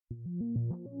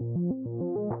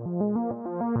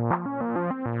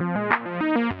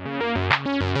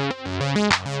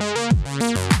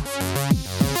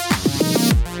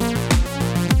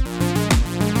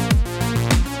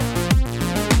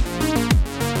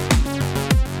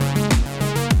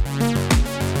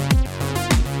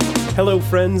Hello,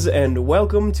 friends, and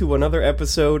welcome to another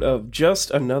episode of Just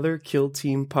Another Kill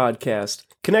Team podcast,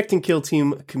 connecting Kill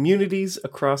Team communities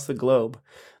across the globe.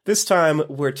 This time,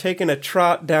 we're taking a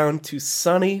trot down to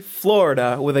sunny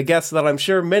Florida with a guest that I'm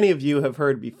sure many of you have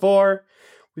heard before.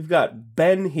 We've got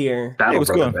Ben here. Battle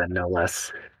Brother Ben, no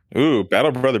less. Ooh,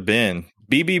 Battle Brother Ben.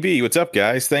 BBB, what's up,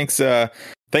 guys? Thanks for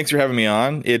having me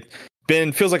on.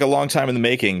 Feels like a long time in the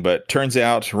making, but turns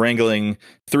out wrangling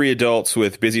three adults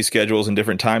with busy schedules in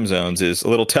different time zones is a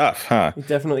little tough, huh? It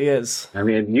definitely is. I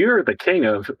mean, you're the king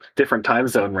of different time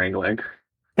zone wrangling.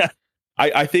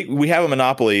 I think we have a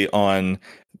monopoly on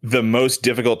the most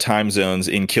difficult time zones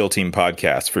in Kill Team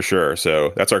podcasts, for sure.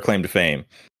 So that's our claim to fame.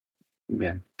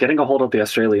 Yeah, getting a hold of the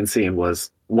Australian scene was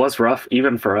rough,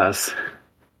 even for us.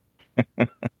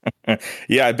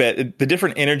 Yeah, I bet the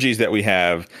different energies that we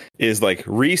have is like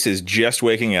Reese is just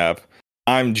waking up,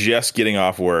 I'm just getting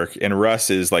off work, and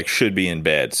Russ is like should be in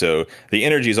bed. So the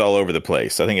energy is all over the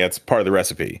place. I think that's part of the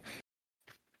recipe.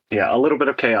 Yeah, a little bit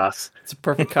of chaos. It's a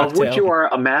perfect cocktail. Of which you are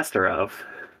a master of.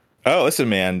 Oh, listen,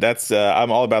 man, that's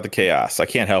I'm all about the chaos. I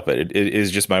can't help it. It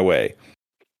is just my way.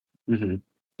 Mm-hmm.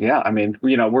 Yeah, I mean,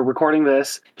 we're recording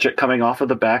this coming off of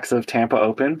the backs of Tampa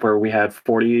Open, where we had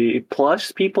 40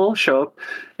 plus people show up,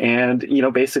 and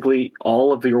basically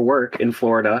all of your work in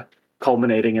Florida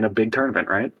culminating in a big tournament,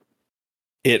 right?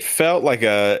 It felt like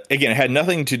it had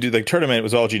nothing to do. The tournament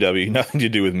was all GW, nothing to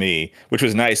do with me, which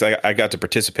was nice. I got to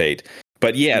participate,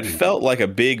 but yeah, it felt like a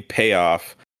big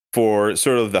payoff for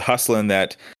sort of the hustling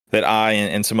that I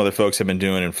and some other folks have been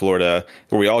doing in Florida,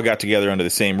 where we all got together under the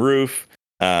same roof.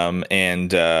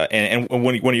 And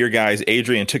one of your guys,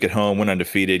 Adrian, took it home, went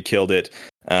undefeated, killed it.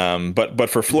 But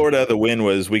for Florida, the win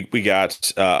was we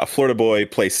got a Florida boy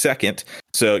placed second.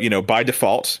 So by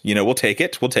default, we'll take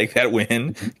it. We'll take that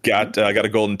win. Got a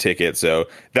golden ticket. So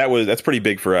that's pretty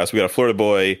big for us. We got a Florida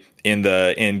boy in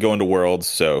going to Worlds.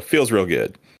 So feels real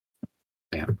good.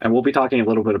 Yeah, and we'll be talking a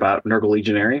little bit about Nurgle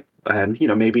Legionary, and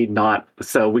maybe not.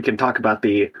 So we can talk about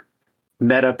the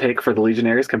meta pick for the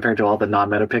Legionaries compared to all the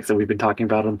non-meta picks that we've been talking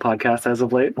about on the podcast as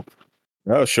of late.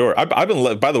 Oh, sure. I've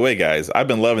been. By the way, guys, I've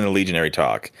been loving the Legionary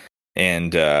talk,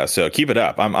 and so keep it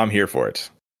up. I'm here for it.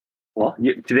 Well,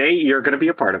 today you're going to be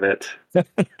a part of it. Oh,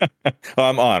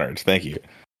 I'm honored. Thank you.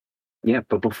 Yeah,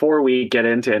 but before we get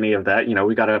into any of that,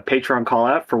 we got a Patreon call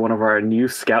out for one of our new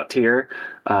Scout tier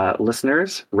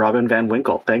listeners, Robin Van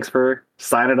Winkle. Thanks for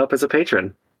signing up as a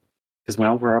patron. Because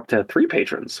now we're up to 3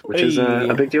 patrons, which is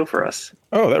a big deal for us.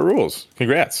 Oh, that rules.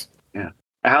 Congrats. Yeah.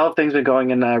 How have things been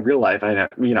going in real life? I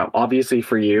know, obviously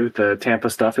for you, the Tampa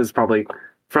stuff is probably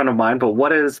front of mind, but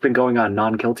what has been going on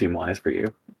non-kill team wise for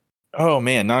you? Oh,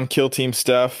 man, non-kill team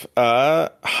stuff.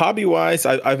 Hobby-wise,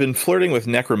 I've been flirting with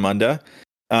Necromunda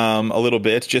a little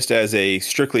bit, just as a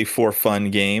strictly for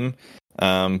fun game.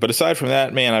 But aside from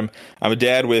that, man, I'm a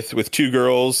dad with 2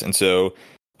 girls, and so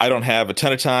I don't have a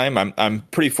ton of time. I'm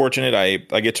pretty fortunate.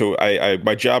 I get to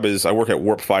my job is I work at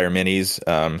Warp Fire Minis.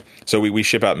 So we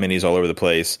ship out minis all over the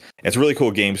place. It's a really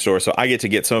cool game store. So I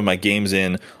get some of my games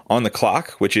in on the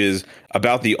clock, which is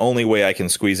about the only way I can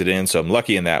squeeze it in. So I'm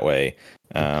lucky in that way.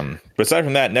 But aside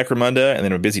from that, Necromunda, and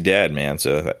then I'm a busy dad, man.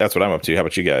 So that's what I'm up to. How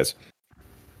about you guys?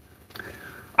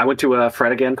 I went to a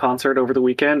Fred Again concert over the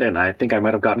weekend, and I think I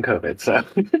might have gotten COVID. So.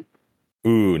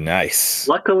 Ooh, nice.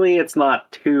 Luckily, it's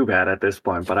not too bad at this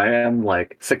point, but I am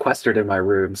sequestered in my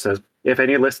room. So if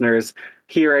any listeners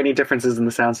hear any differences in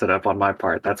the sound setup on my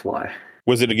part, that's why.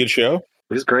 Was it a good show?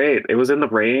 It was great. It was in the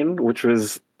rain, which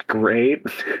was great.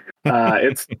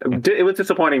 It was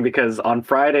disappointing because on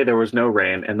Friday there was no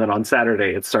rain, and then on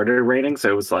Saturday it started raining, so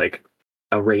it was like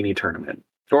a rainy tournament.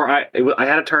 Or I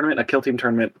had a kill team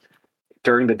tournament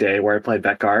during the day where I played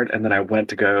Vetguard, and then I went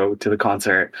to go to the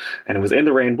concert, and it was in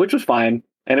the rain, which was fine,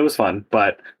 and it was fun,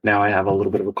 but now I have a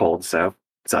little bit of a cold, so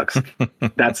it sucks.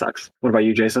 That sucks. What about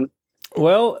you, Jason?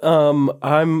 Well,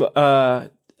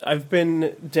 I've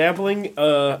been dabbling.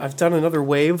 I've done another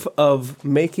wave of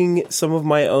making some of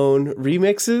my own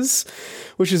remixes,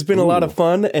 which has been a lot of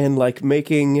fun. And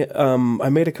making, I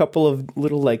made a couple of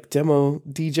little demo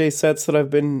DJ sets that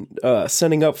I've been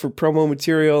sending up for promo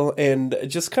material, and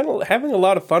just kind of having a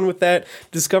lot of fun with that.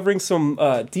 Discovering some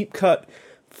deep cut,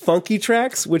 funky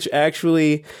tracks, which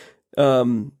actually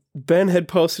Ben had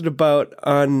posted about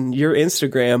on your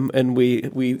Instagram, and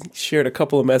we shared a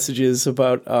couple of messages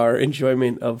about our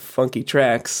enjoyment of funky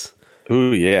tracks.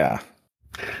 Ooh, yeah.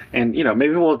 And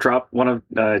maybe we'll drop one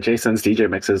of Jason's DJ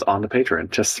mixes on the Patreon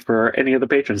just for any of the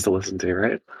patrons to listen to,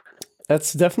 right?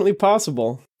 That's definitely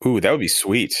possible. Ooh, that would be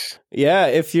sweet. Yeah,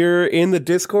 if you're in the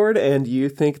Discord and you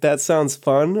think that sounds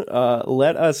fun,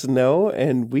 let us know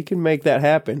and we can make that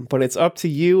happen. But it's up to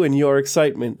you and your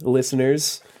excitement,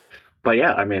 listeners. But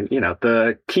yeah, I mean,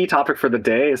 the key topic for the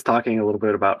day is talking a little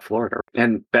bit about Florida.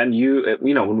 And Ben, when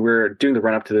we were doing the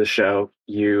run up to this show,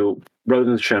 you wrote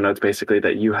in the show notes basically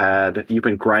that you've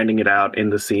been grinding it out in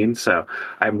the scene. So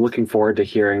I'm looking forward to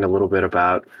hearing a little bit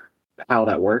about how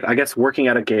that worked. I guess working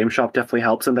at a game shop definitely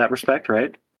helps in that respect,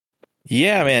 right?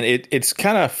 Yeah, man, it's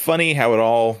kind of funny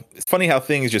how it's funny how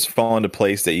things just fall into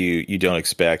place that you don't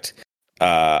expect.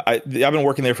 I've been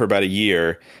working there for about a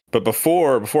year, but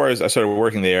before I started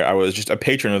working there, I was just a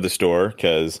patron of the store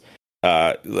because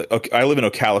I live in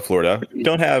Ocala, Florida.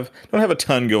 Don't have a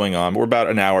ton going on. We're about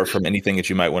an hour from anything that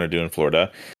you might want to do in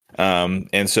Florida.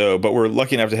 But we're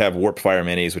lucky enough to have Warp Fire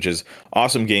Minis, which is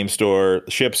awesome game store,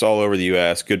 ships all over the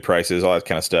U.S., good prices, all that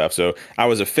kind of stuff. So I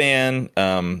was a fan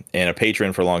and a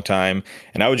patron for a long time,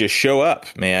 and I would just show up,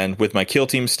 man, with my Kill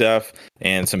Team stuff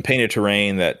and some painted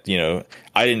terrain that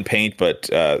I didn't paint, but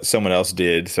someone else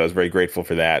did. So I was very grateful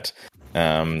for that.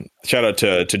 Shout out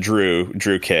to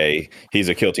Drew K. He's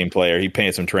a Kill Team player. He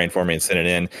painted some terrain for me and sent it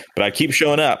in. But I keep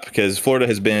showing up because Florida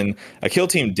has been a Kill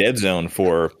Team dead zone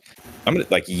for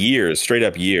years, straight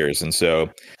up years. And so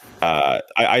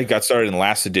I got started in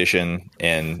last edition,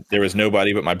 and there was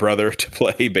nobody but my brother to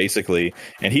play, basically.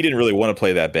 And he didn't really want to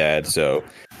play that bad. So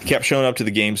he kept showing up to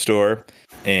the game store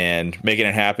and making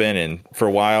it happen. And for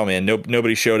a while, man,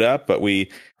 nobody showed up, but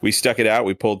we stuck it out.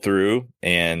 We pulled through,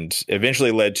 and eventually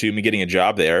led to me getting a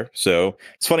job there. So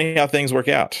it's funny how things work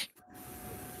out.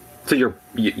 So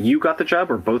you got the job,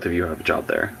 or both of you have a job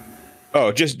there?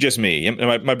 Oh, just me.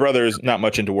 My brother's not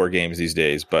much into war games these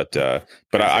days, but I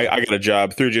got a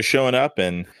job through just showing up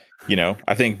and,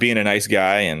 I think being a nice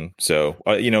guy. And so,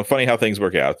 funny how things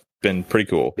work out. Been pretty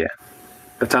cool. Yeah.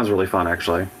 That sounds really fun,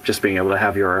 actually. Just being able to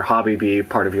have your hobby be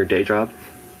part of your day job.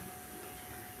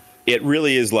 It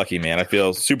really is lucky, man. I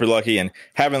feel super lucky, and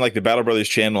having the Battle Brothers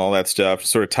channel, all that stuff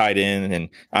sort of tied in, and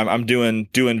I'm doing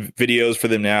videos for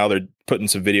them now. They're putting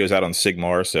some videos out on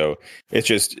Sigmar, so it's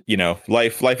just,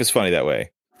 life is funny that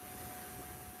way.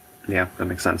 Yeah, that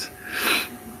makes sense.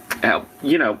 Now,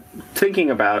 thinking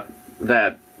about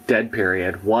that dead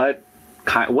period, what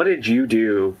did you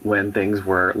do when things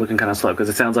were looking kind of slow? Because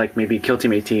it sounds like maybe Kill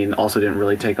Team 18 also didn't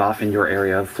really take off in your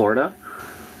area of Florida,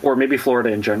 or maybe Florida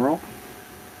in general.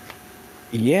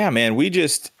 Yeah, man, we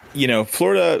just,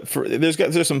 Florida,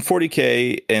 there's some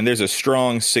 40K and there's a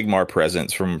strong Sigmar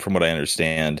presence from what I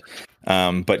understand.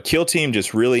 But Kill Team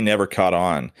just really never caught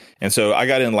on. And so I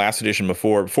got in last edition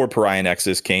before Pariah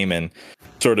Nexus came and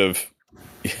sort of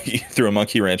threw a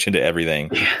monkey wrench into everything.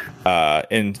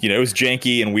 And it was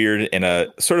janky and weird and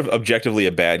a sort of objectively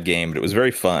a bad game, but it was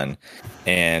very fun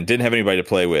and didn't have anybody to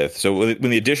play with. So when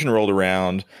the edition rolled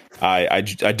around, I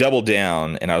doubled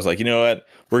down and I was like, you know what?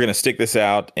 We're going to stick this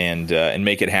out and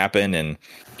make it happen. And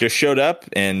just showed up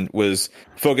and was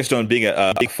focused on being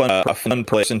a fun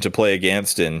person to play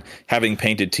against and having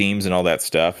painted teams and all that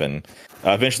stuff. And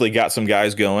eventually got some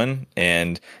guys going,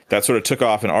 and that sort of took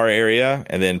off in our area,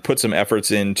 and then put some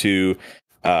efforts into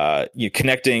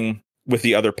connecting with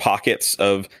the other pockets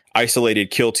of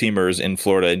isolated kill teamers in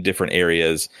Florida in different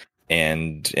areas.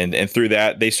 And through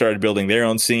that, they started building their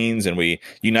own scenes, and we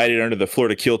united under the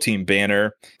Florida Kill Team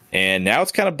banner. And now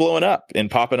it's kind of blowing up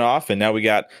and popping off. And now we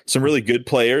got some really good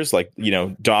players like,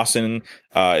 Dawson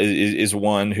is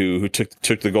one who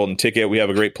took the golden ticket. We have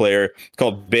a great player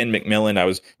called Ben McMillan. I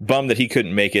was bummed that he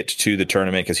couldn't make it to the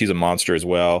tournament because he's a monster as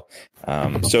well.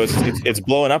 So it's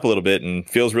blowing up a little bit and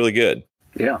feels really good.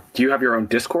 Yeah. Do you have your own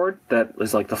Discord that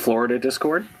is like the Florida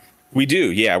Discord? We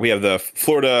do. Yeah. We have the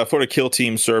Florida Kill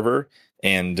Team server.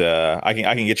 And I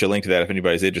can get you a link to that if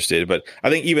anybody's interested. But I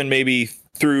think even maybe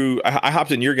I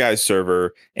hopped in your guys'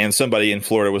 server, and somebody in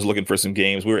Florida was looking for some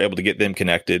games. We were able to get them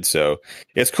connected. So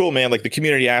it's cool, man. Like the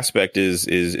community aspect is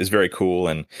very cool,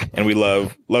 and we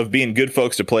love being good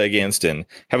folks to play against, and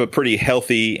have a pretty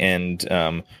healthy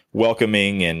and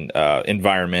welcoming and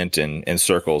environment and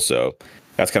circle. So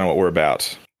that's kind of what we're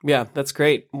about. Yeah, that's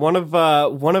great. One of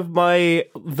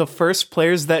the first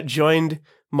players that joined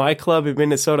my club in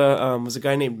Minnesota was a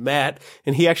guy named Matt,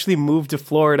 and he actually moved to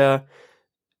Florida,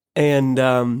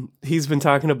 and he's been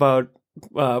talking about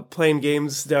playing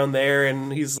games down there,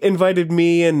 and he's invited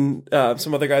me and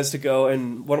some other guys to go,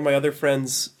 and one of my other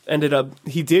friends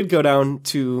he did go down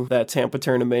to that Tampa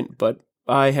tournament, but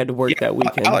I had to work that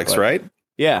weekend. Alex, right?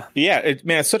 Yeah. Yeah,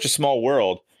 man, it's such a small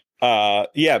world.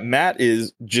 Yeah, Matt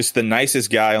is just the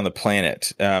nicest guy on the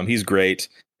planet. He's great,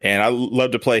 and I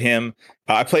love to play him.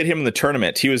 I played him in the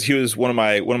tournament. He was one of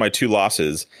my two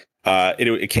losses.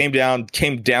 It came down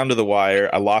to the wire.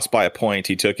 I lost by a point.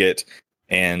 He took it,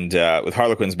 and with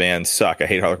Harlequins, man, suck. I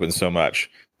hate Harlequins so much,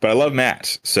 but I love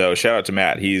Matt. So shout out to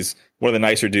Matt. He's one of the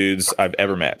nicer dudes I've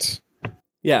ever met.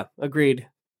 Yeah, agreed.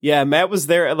 Yeah, Matt was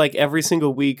there like every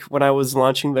single week when I was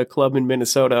launching the club in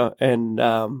Minnesota, and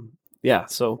yeah,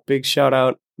 so big shout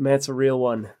out. Matt's a real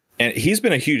one. And he's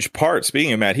been a huge part,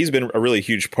 speaking of Matt, he's been a really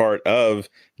huge part of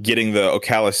getting the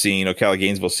Ocala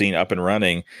Gainesville scene up and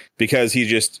running, because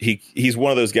he's one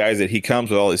of those guys that he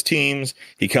comes with all his teams.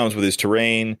 He comes with his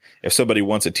terrain. If somebody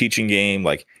wants a teaching game,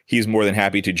 like, he's more than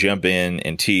happy to jump in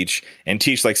and teach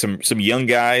like some young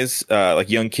guys, like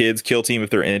young kids, kill team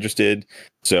if they're interested.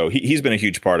 So he's been a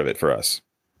huge part of it for us.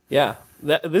 Yeah,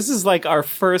 this is like our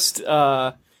first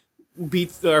our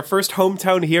first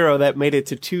hometown hero that made it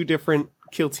to two different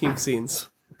kill team scenes.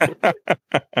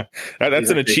 That's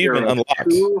an achievement unlocked.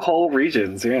 2 whole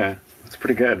regions, yeah, it's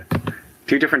pretty good.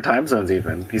 2 different time zones,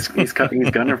 even. He's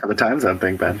gunning for the time zone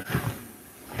thing, Ben.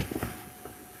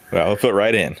 Well, I'll fit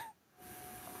right in.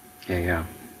 Yeah.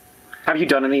 Have you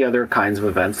done any other kinds of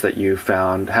events that you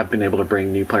found have been able to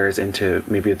bring new players into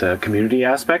maybe the community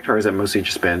aspect, or has it mostly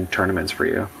just been tournaments for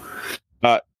you?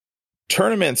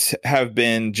 Tournaments have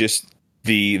been just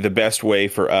the best way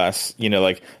for us.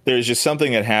 Like, there's just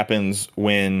something that happens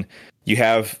when you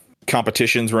have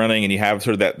competitions running and you have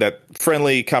sort of that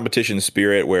friendly competition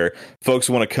spirit where folks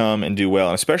want to come and do well.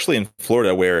 And especially in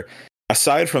Florida, where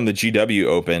aside from the GW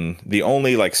Open, the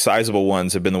only like sizable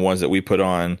ones have been the ones that we put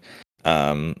on.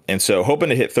 And so hoping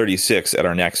to hit 36 at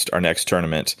our next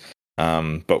tournament.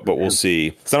 But we'll see.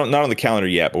 It's not on the calendar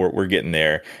yet, but we're getting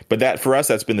there. But that, for us,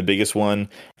 that's been the biggest one.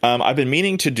 I've been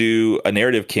meaning to do a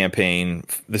narrative campaign,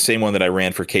 the same one that I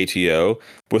ran for KTO,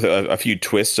 with a few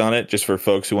twists on it, just for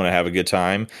folks who want to have a good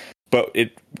time. But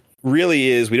it really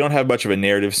is, we don't have much of a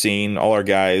narrative scene. All our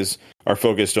guys are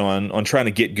focused on trying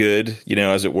to get good,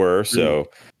 as it were. So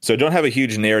don't have a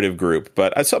huge narrative group,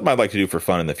 but it's something I'd like to do for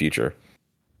fun in the future.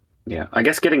 Yeah, I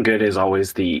guess getting good is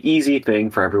always the easy thing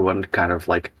for everyone to kind of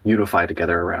like unify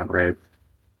together around, right?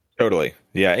 Totally.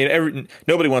 Yeah.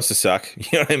 Nobody wants to suck. You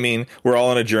know what I mean? We're all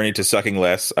on a journey to sucking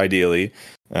less, ideally.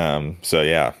 So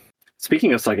yeah.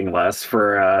 Speaking of sucking less,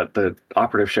 for the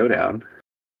Operative Showdown.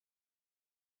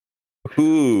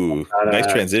 Ooh,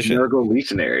 nice transition. Nurgle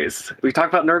Legionaries. We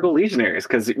talked about Nurgle Legionaries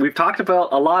because we've talked a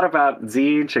lot about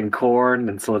Tzeentch and Khorne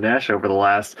and Slaanesh over the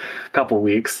last couple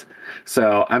weeks.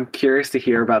 So I'm curious to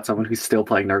hear about someone who's still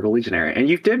playing Nurgle Legionary. And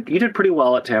you did pretty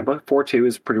well at Tampa. 4-2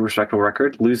 is a pretty respectable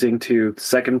record, losing to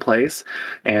second place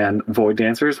and Void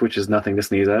Dancers, which is nothing to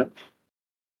sneeze at.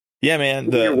 Yeah, man.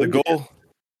 The goal,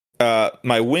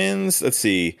 my wins, let's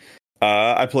see.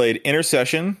 I played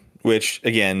Intercession, which,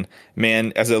 again,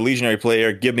 man, as a Legionary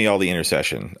player, give me all the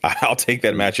Intercession. I'll take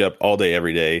that matchup all day,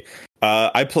 every day.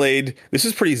 This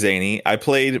is pretty zany. I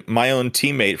played my own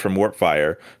teammate from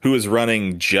Warpfire, who was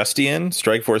running Justian,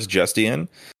 Strikeforce Justian.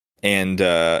 And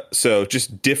so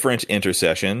just different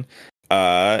Intercession.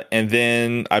 And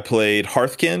then I played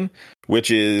Hearthkin, which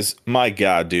is, my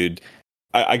God, dude.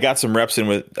 I got some reps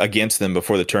in against them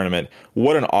before the tournament.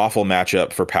 What an awful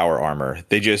matchup for power armor.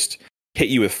 They just hit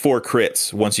you with 4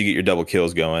 crits once you get your double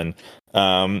kills going.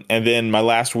 And then my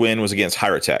last win was against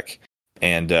Hyrotech,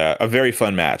 and a very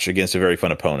fun match against a very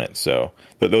fun opponent. So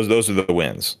those are the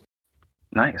wins.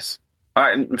 Nice. All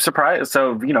right, I'm surprised.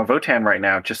 So, Votann right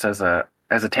now, just as a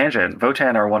tangent,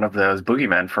 Votann are one of those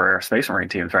boogeymen for Space Marine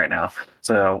teams right now.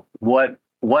 So what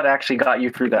actually got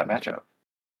you through that matchup?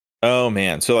 Oh,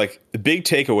 man. So, like, the big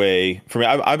takeaway for me,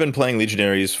 I've been playing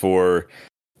Legionaries for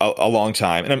a long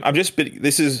time, and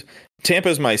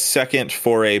Tampa's my second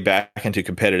foray back into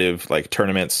competitive like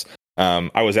tournaments.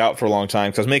 I was out for a long time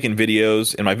because I was making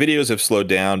videos, and my videos have slowed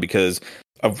down because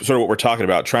of sort of what we're talking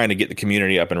about, trying to get the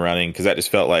community up and running, because that just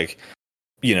felt like,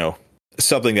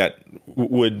 something that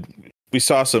we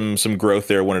saw some growth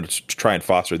there, wanted to try and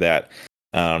foster that.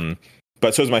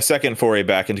 But so it was my second foray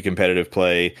back into competitive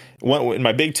play.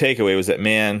 My big takeaway was that,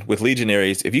 man, with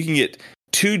Legionaries, if you can get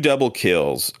 2 double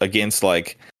kills against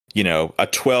like, a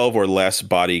 12 or less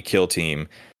body kill team,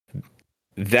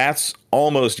 that's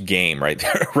almost game right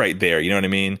there. You know what I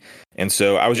mean? And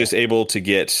so I was just able to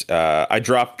get, I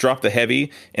dropped the heavy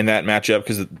in that matchup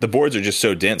because the boards are just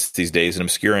so dense these days, and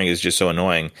obscuring is just so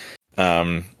annoying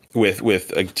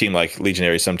with a team like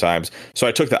Legionary sometimes. So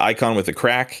I took the icon with the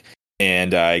crack,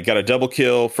 and I got a double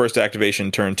kill, first activation,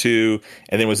 turn 2,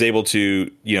 and then was able to,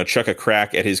 chuck a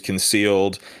crack at his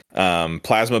concealed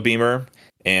plasma beamer.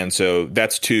 And so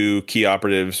that's 2 key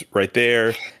operatives right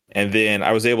there. and then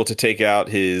I was able to take out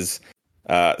his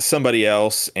somebody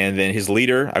else, and then his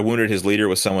leader. I wounded his leader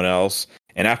with someone else,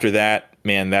 and after that,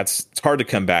 man, it's hard to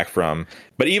come back from.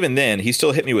 But even then, he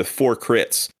still hit me with 4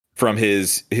 crits from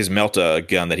his Melta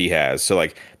gun that he has. So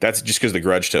like that's just because of the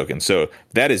grudge token. So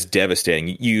that is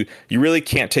devastating. You really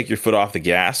can't take your foot off the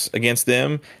gas against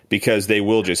them because they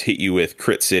will just hit you with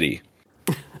crit city.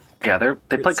 Yeah,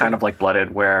 they play kind of like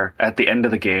Blooded, where at the end of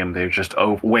the game they're just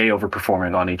way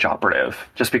overperforming on each operative,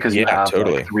 just because you have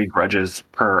like 3 grudges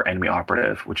per enemy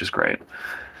operative, which is great.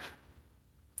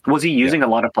 Was he using a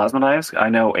lot of plasma knives? I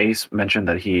know Ace mentioned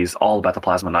that he's all about the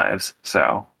plasma knives,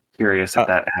 so curious if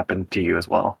that happened to you as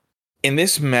well. In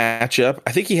this matchup,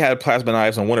 I think he had plasma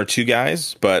knives on 1 or 2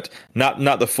 guys, but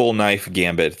not the full knife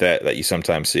gambit that you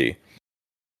sometimes see.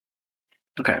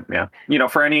 Okay, yeah.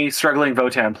 For any struggling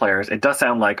Votann players, it does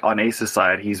sound like on Ace's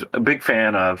side, he's a big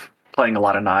fan of playing a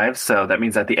lot of knives, so that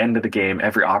means at the end of the game,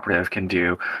 every operative can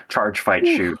do charge, fight,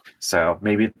 shoot. So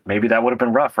maybe that would have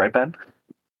been rough, right, Ben?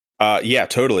 Yeah,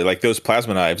 totally. Like those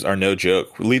plasma knives are no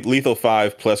joke. Lethal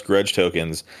 5 plus grudge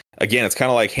tokens. Again, it's kind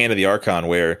of like Hand of the Archon,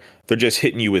 where they're just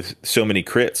hitting you with so many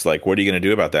crits. Like, what are you going to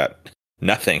do about that?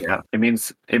 Nothing. Yeah, it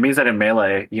means that in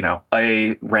melee,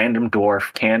 a random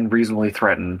dwarf can reasonably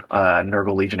threaten a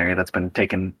Nurgle Legionary that's been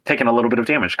taking a little bit of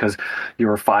damage, because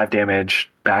your 5 damage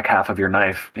back half of your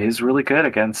knife is really good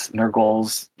against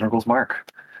Nurgle's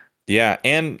mark. Yeah,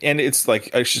 and it's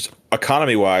just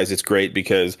economy wise, it's great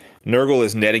because Nurgle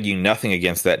is netting you nothing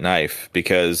against that knife,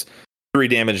 because 3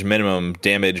 damage minimum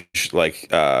damage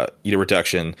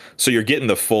reduction, so you're getting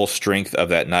the full strength of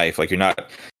that knife. Like, you're not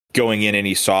going in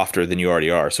any softer than you already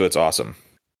are, so it's awesome.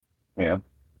 Yeah.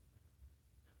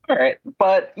 All right,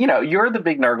 but you're the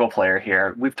big Nurgle player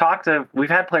here. We've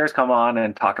had players come on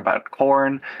and talk about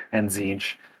Khorne and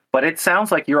Tzeentch, but it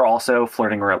sounds like you're also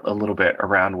flirting a little bit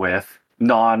around with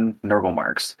non-Nurgle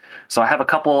marks. So I have a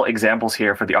couple examples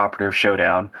here for the Operative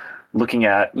Showdown, looking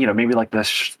at, maybe like the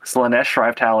Slaanesh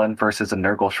Shrive-Talon versus a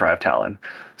Nurgle Shrive-Talon.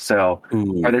 So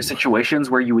Are there situations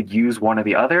where you would use one or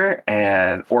the other,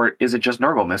 or is it just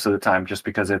Nurgle most of the time just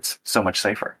because it's so much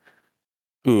safer?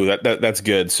 Ooh, that's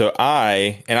good. So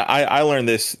I learned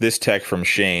this tech from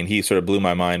Shane. He sort of blew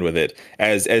my mind with it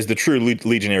as the true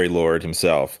Legionary Lord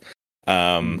himself.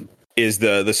 Is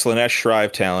the Slaanesh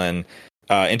Shrive-Talon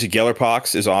into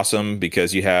Gellerpox is awesome,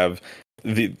 because you have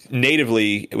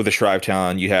natively with the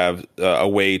Shrive-Talon, you have a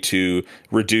way to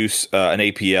reduce an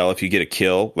APL if you get a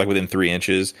kill, like within 3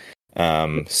 inches.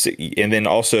 And then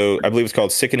also, I believe it's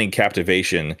called Sickening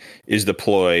Captivation is the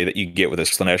ploy that you get with a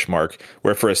Slaanesh mark,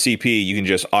 where for a CP, you can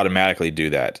just automatically do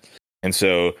that. And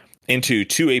so into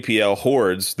 2 APL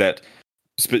hordes that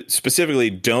specifically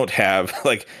don't have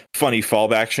like funny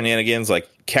fallback shenanigans, like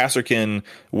Kasserkin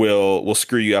will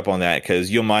screw you up on that, because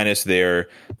you'll minus their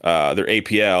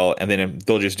APL, and then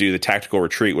they'll just do the tactical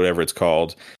retreat, whatever it's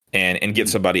called, and get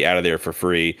somebody out of there for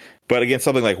free. But against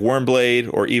something like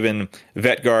Wormblade or even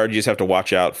Vet Guard, you just have to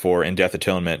watch out for in Death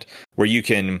Atonement, where you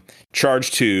can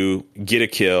charge 2, get a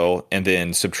kill, and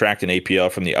then subtract an APL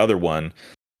from the other one,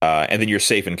 and then you're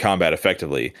safe in combat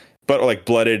effectively. But like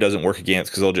Blooded doesn't work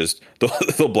against, because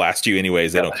they'll blast you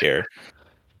anyways. They don't care.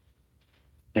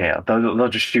 Yeah, they'll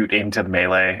just shoot into the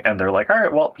melee, and they're like, all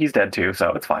right, well, he's dead too,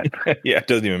 so it's fine. Yeah, it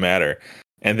doesn't even matter.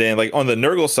 And then like on the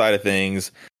Nurgle side of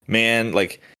things, man,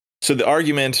 like, so the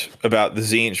argument about the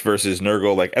Tzeentch versus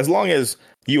Nurgle, like, as long as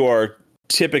you are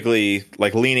typically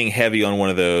like leaning heavy on one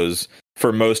of those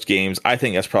for most games, I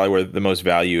think that's probably where the most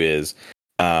value is.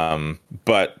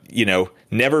 But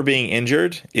never being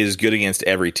injured is good against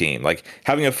every team. Like,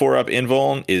 having a 4-up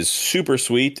invuln is super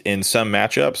sweet in some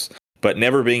matchups, but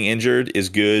never being injured is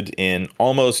good in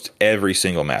almost every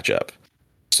single matchup.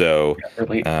 So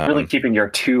really keeping your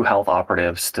 2 health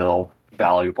operatives still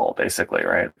valuable, basically,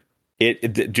 right?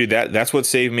 Dude, that's what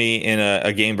saved me in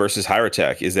a game versus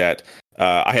Hyrotech, is that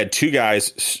I had 2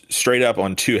 guys straight up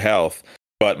on 2 health,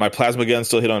 but my plasma gun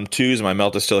still hit on 2s and my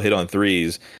Melta still hit on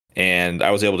 3s. And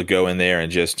I was able to go in there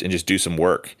and just do some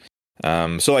work.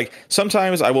 So like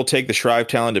sometimes I will take the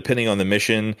Shrive-Talon, depending on the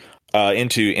mission,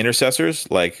 into intercessors,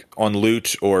 like on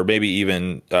loot or maybe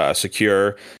even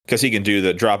secure, because he can do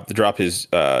the drop his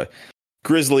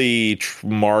Grizzly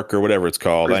mark or whatever it's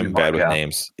called. Grizzly I'm mark, bad with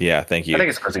names. Yeah, thank you. I think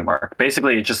it's Grizzly mark.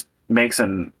 Basically, it just makes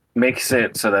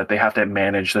it so that they have to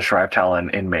manage the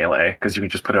Shrive-Talon in melee, because you can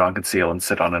just put it on conceal and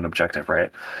sit on an objective, right?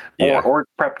 Yeah. Or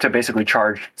prep to basically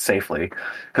charge safely,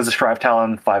 because the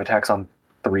Shrive-Talon 5 attacks on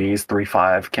 3s,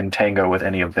 3/5 can tango with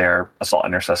any of their assault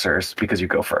intercessors because you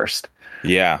go first.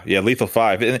 Yeah, lethal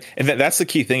 5, and that's the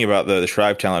key thing about the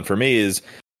Shrive-Talon for me is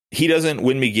he doesn't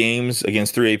win me games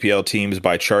against 3 APL teams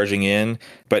by charging in,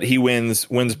 but he wins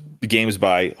games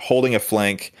by holding a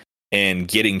flank and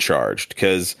getting charged.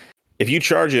 Because if you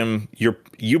charge him,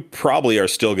 you probably are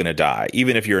still going to die,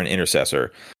 even if you're an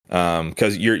intercessor.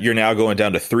 Because you're now going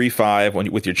down to 3-5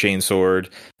 with your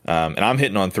chainsword, and I'm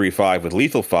hitting on 3-5 with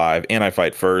lethal 5, and I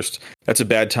fight first. That's a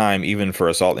bad time even for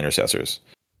assault intercessors.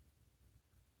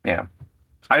 Yeah,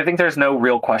 I think there's no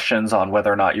real questions on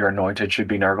whether or not your anointed should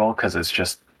be Nurgle, because it's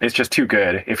just too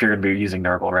good if you're going to be using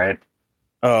Nurgle, right?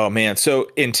 Oh man, so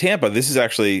in Tampa, this is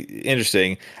actually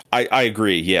interesting. I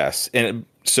agree, yes, and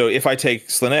so if I take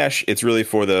Slaanesh, it's really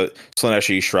for the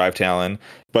Slaaneshi Shrive Talon.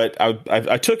 But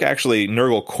I took actually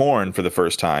Nurgle Khorne for the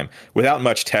first time without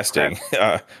much testing,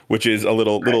 which is a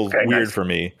little weird for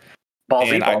me.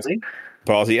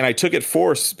 Ballsy. And I took it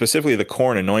for specifically the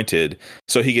Khorne Anointed,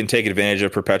 so he can take advantage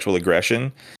of perpetual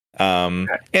aggression. And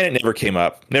it never came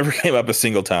up a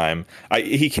single time.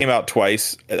 He came out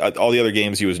twice. All the other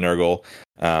games he was Nurgle.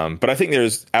 But I think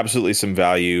there's absolutely some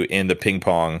value in the ping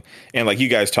pong. And like you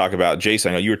guys talk about,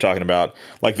 Jason, I know you were talking about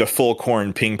like the full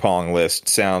Khorne ping pong list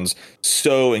sounds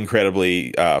so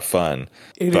incredibly fun.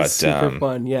 It is super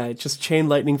fun. Yeah, just chain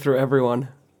lightning through everyone.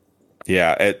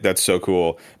 Yeah, that's so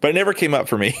cool. But it never came up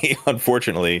for me,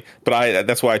 unfortunately. But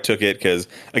that's why I took it, because,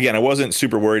 again, I wasn't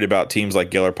super worried about teams like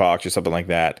Gellerpox or something like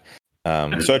that.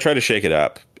 So I tried to shake it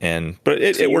up, but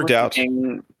it worked out.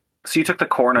 So you took the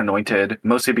Khorne Anointed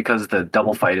mostly because the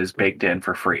double fight is baked in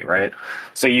for free, right?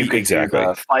 So you could do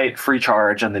the fight, free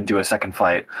charge, and then do a second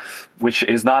fight, which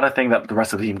is not a thing that the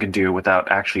rest of the team can do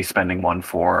without actually spending one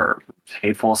for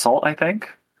Hateful Assault, I think?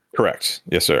 Correct.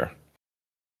 Yes, sir.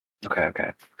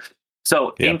 Okay.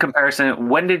 So in comparison,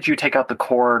 when did you take out the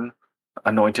Khorne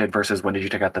Anointed versus when did you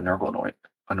take out the Nurgle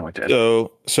Anointed?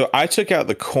 So I took out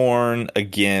the Khorne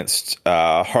against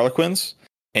Harlequins,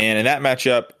 and in that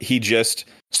matchup, he just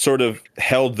sort of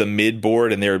held the mid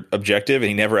board in their objective, and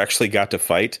he never actually got to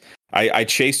fight. I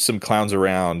chased some clowns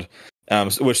around,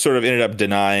 which sort of ended up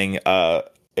denying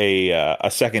a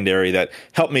secondary that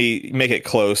helped me make it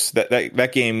close.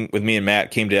 That game with me and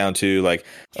Matt came down to like,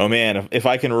 oh man, if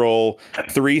I can roll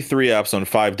 3-3-ups on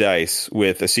 5 dice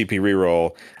with a CP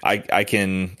reroll, I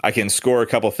can score a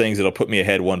couple things that'll put me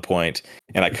ahead 1 point,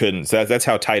 and I couldn't. So that's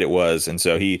how tight it was, and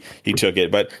so he took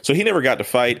it. But so he never got to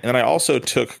fight, and then I also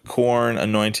took Khorne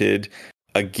Anointed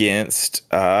against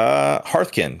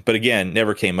Hearthkin, but again,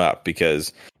 never came up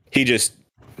because he just.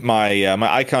 My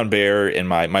icon bear and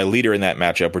my leader in that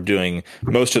matchup were doing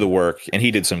most of the work, and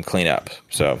he did some cleanup.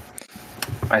 So,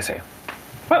 I see.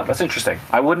 Well, that's interesting.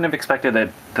 I wouldn't have expected that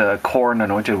the Khorne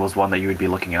Anointed was one that you would be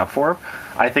looking out for.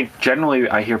 I think generally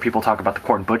I hear people talk about the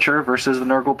Khorne Butcher versus the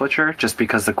Nurgle Butcher, just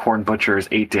because the Khorne Butcher's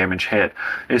 8 damage hit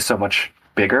is so much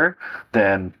bigger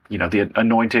than the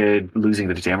Anointed losing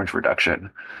the damage reduction.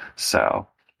 So,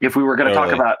 if we were going to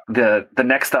talk about the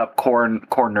next up Khorne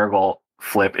Nurgle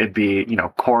flip, it'd be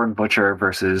Khorne Butcher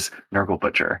versus Nurgle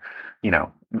Butcher.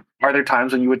 Are there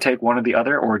times when you would take one or the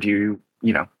other, or do you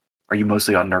are you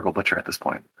mostly on Nurgle Butcher at this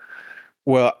point?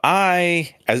 Well,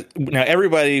 when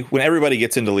everybody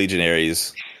gets into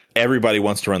Legionaries, everybody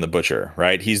wants to run the Butcher,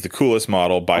 right? He's the coolest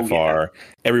model by far. Yeah.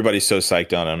 Everybody's so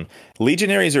psyched on him.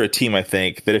 Legionaries are a team, I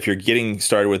think, that if you're getting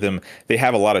started with them, they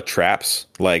have a lot of traps.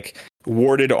 Like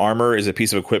warded armor is a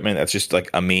piece of equipment that's just like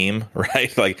a meme,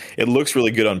 right? Like it looks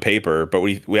really good on paper, but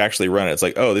we actually run it. It's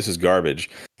like, oh, this is garbage.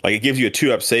 Like it gives you a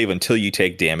 2-up save until you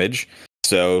take damage.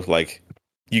 So like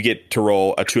you get to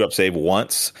roll a 2-up save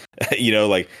once,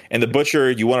 and the Butcher,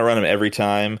 you want to run him every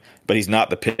time, but he's not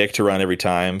the pick to run every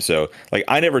time. So like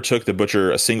I never took the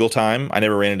Butcher a single time. I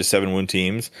never ran into 7 wound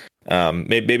teams.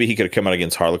 Maybe he could have come out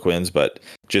against Harlequins, but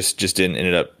just didn't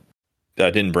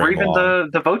bring him along. Or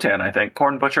even the Votan, I think.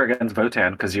 Khorne Butcher against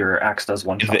Votan, because your axe does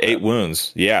one shot. The 8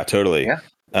 wounds. Yeah, totally. Yeah.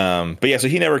 But yeah, so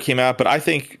he never came out, but I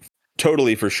think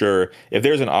totally for sure, if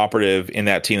there's an operative in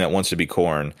that team that wants to be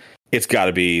Khorne, it's got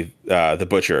to be the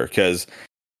Butcher, because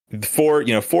 4s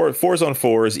on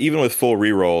 4s, even with full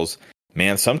rerolls,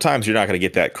 man, sometimes you're not going to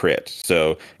get that crit.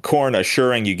 So Khorne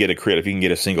assuring you get a crit if you can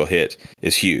get a single hit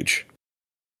is huge.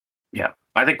 Yeah.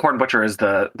 I think Khorne Butcher is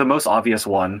the most obvious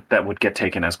one that would get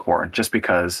taken as Khorne, just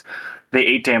because the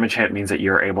 8 damage hit means that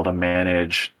you're able to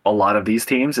manage a lot of these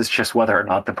teams. It's just whether or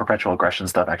not the perpetual aggression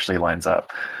stuff actually lines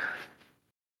up.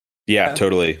 Yeah,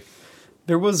 totally.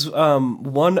 There was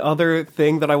one other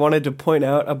thing that I wanted to point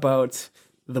out about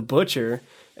the Butcher,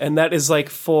 and that is like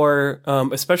for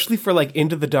especially for like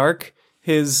Into the Dark,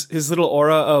 his little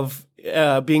aura of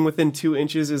being within 2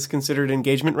 inches is considered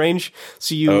engagement range.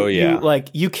 So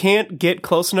you can't get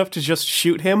close enough to just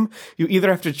shoot him. You either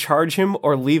have to charge him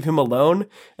or leave him alone.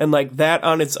 And like that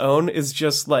on its own is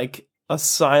just like a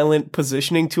silent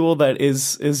positioning tool that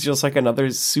is just like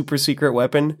another super secret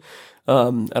weapon.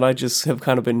 And I just have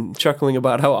kind of been chuckling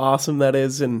about how awesome that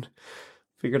is, and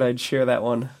figured I'd share that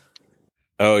one.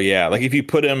 Oh yeah, like if you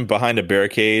put him behind a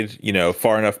barricade,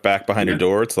 far enough back behind a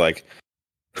door, it's like,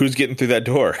 who's getting through that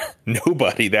door?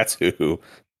 Nobody. That's who.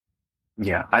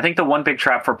 Yeah, I think the one big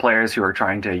trap for players who are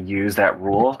trying to use that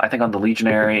rule, I think on the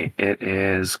Legionary, it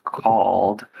is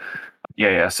called...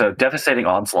 Yeah. So devastating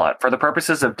onslaught. For the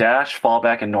purposes of dash,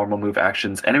 fallback, and normal move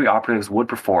actions, enemy operatives would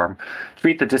perform.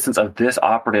 Treat the distance of this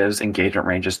operative's engagement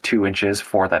range as 2 inches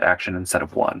for that action instead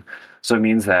of 1. So it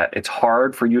means that it's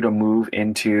hard for you to move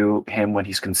into him when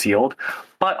he's concealed.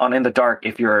 But on In the Dark,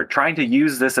 if you're trying to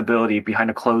use this ability behind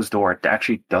a closed door, it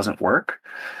actually doesn't work.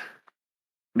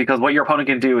 Because what your opponent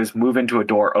can do is move into a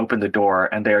door, open the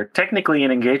door, and they're technically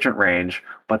in engagement range,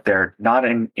 but they're not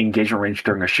in engagement range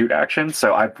during a shoot action.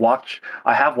 So I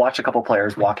have watched a couple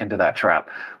players walk into that trap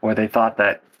where they thought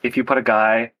that if you put a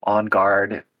guy on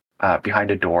guard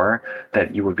behind a door,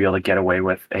 that you would be able to get away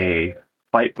with a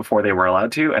fight before they were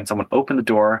allowed to, and someone opened the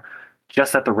door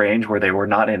just at the range where they were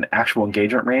not in actual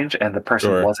engagement range, and the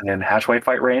person wasn't in hatchway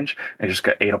fight range, and just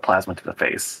got 8 of plasma to the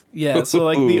face. Yeah, so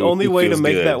like the only way to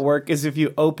make good. that work is if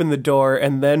you open the door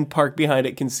and then park behind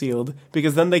it concealed,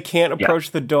 because then they can't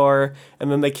approach the door, and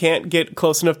then they can't get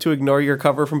close enough to ignore your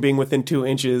cover from being within 2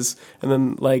 inches, and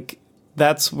then like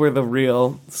that's where the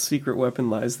real secret weapon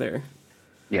lies there.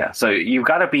 Yeah, so you've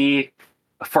got to be,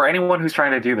 for anyone who's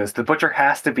trying to do this, the Butcher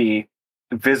has to be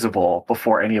visible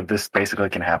before any of this basically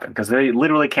can happen, because they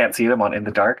literally can't see them on In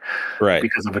the Dark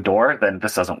because of a door. Then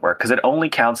this doesn't work, because it only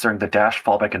counts during the dash,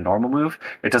 fallback, and normal move.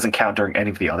 It doesn't count during any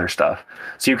of the other stuff.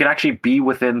 So you can actually be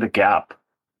within the gap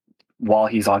while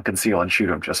he's on conceal and shoot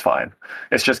him just fine.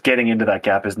 It's just getting into that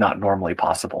gap is not normally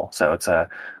possible. So it's a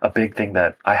big thing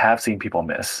that I have seen people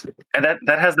miss. And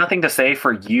that has nothing to say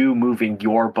for you moving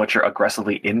your Butcher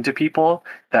aggressively into people.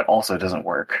 That also doesn't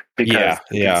work, because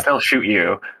they can still shoot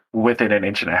you within an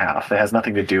inch and a half. It has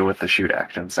nothing to do with the shoot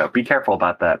action. So be careful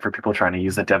about that for people trying to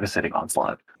use the devastating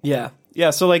onslaught. Yeah.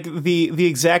 So like the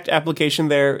exact application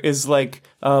there is like,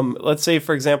 let's say,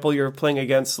 for example, you're playing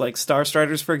against like Star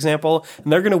Striders, for example,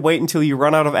 and they're going to wait until you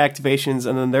run out of activations,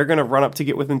 and then they're going to run up to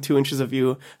get within 2 inches of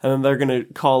you, and then they're going to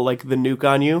call like the nuke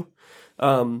on you.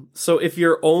 So if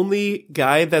your only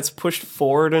guy that's pushed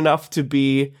forward enough to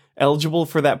be eligible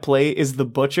for that play is the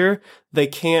Butcher, they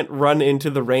can't run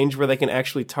into the range where they can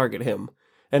actually target him.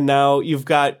 And now you've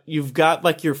got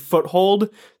like your foothold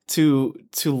to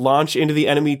launch into the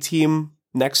enemy team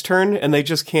next turn, and they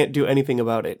just can't do anything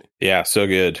about it. Yeah, so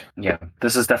good. Yeah,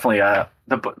 this is definitely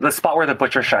the spot where the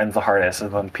Butcher shines the hardest,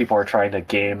 is when people are trying to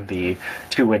game the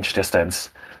 2 inch distance,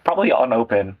 probably on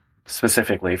open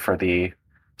specifically for the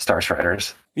Star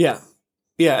Striders. Yeah,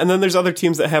 and then there's other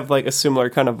teams that have like a similar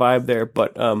kind of vibe there,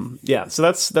 but so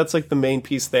that's like the main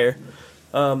piece there.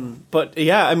 But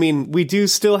yeah, I mean, we do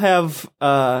still have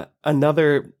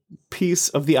another piece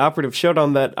of the Operative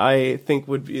Showdown that I think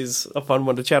is a fun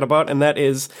one to chat about, and that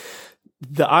is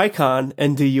the icon.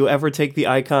 And do you ever take the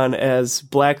icon as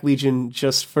Black Legion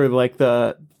just for like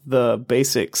the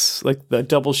basics, like the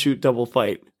double shoot, double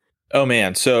fight? Oh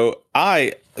man, so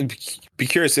I be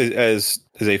curious as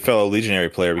a fellow Legionary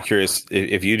player, be curious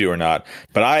if you do or not,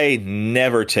 but I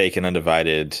never take an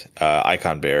undivided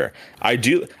icon bearer. I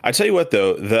tell you what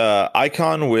though, the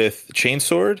icon with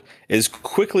Chainsword is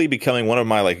quickly becoming one of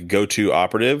my like go-to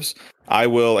operatives. I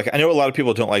know a lot of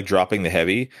people don't like dropping the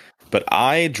heavy, but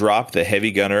I drop the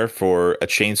heavy gunner for a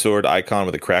Chainsword icon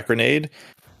with a crack grenade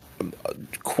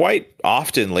quite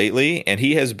often lately, and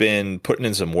he has been putting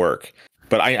in some work.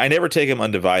 But I never take him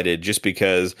undivided, just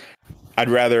because I'd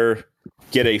rather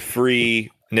get a free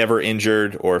never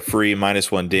injured or free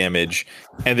 -1 damage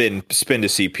and then spend a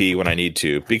CP when I need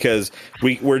to, because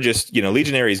we're just,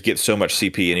 Legionaries get so much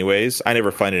CP anyways. I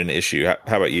never find it an issue.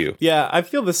 How about you? Yeah, I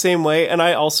feel the same way. And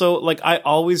I also I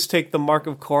always take the Mark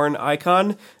of Khorne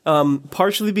icon,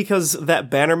 partially because that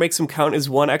banner makes him count as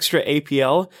 1 extra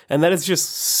APL, and that is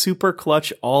just super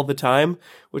clutch all the time,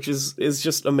 which is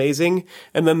just amazing.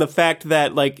 And then the fact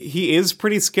that he is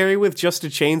pretty scary with just a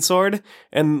chainsword,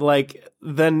 and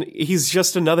then he's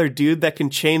just another dude that can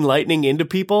chain lightning into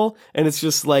people, and it's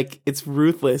just it's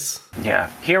ruthless. Yeah,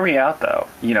 hear me out though.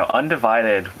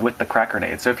 Undivided with the crack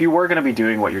grenade. So if you were going to be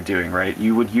doing what you're doing, right,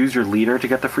 you would use your leader to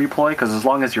get the free ploy, because as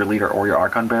long as your leader or your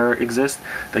Archon bearer exist,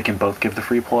 they can both give the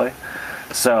free ploy.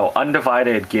 So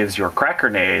undivided gives your crack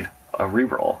grenade a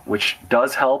reroll, which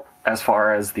does help as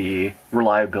far as the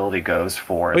reliability goes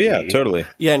for Oh yeah, the. totally.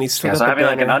 Yeah, and he's still Yeah, got so the having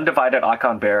like an banner. undivided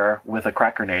Icon Bear with a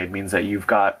crack grenade means that you've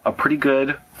got a pretty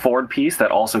good forward piece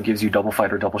that also gives you double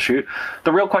fight or double shoot.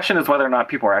 The real question is whether or not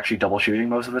people are actually double shooting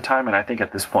most of the time, and I think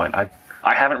at this point I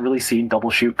haven't really seen double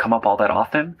shoot come up all that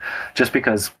often, just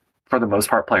because for the most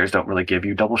part players don't really give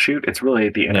you double shoot. It's really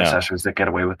the No. intercessors that get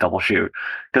away with double shoot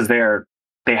because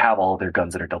they have all of their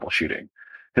guns that are double shooting.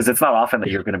 Because it's not often that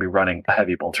you're going to be running a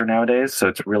heavy bolter nowadays, so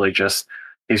it's really just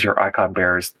is your Icon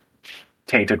Bear's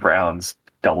tainted rounds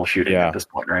double shooting Yeah. at this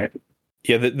point, right?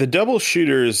 Yeah, the double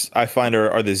shooters I find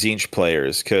are the Zinch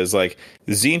players because like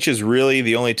Zinch is really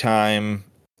the only time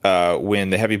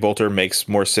when the heavy bolter makes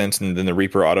more sense than the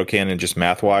Reaper autocannon just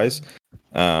math wise.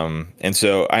 And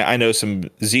so I know some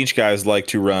Zinch guys like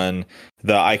to run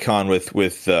the icon with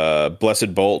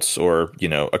blessed bolts or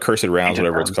accursed rounds, Tainted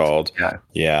whatever rounds. it's called.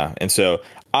 Yeah. And so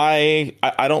I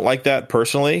don't like that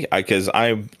personally because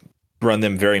I run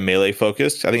them very melee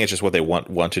focused. I think it's just what they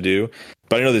want to do.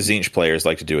 But I know the Zinch players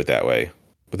like to do it that way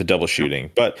with the double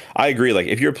shooting. But I agree. Like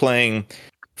if you're playing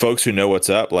folks who know what's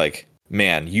up, like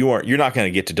man, you're not going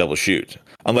to get to double shoot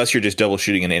unless you're just double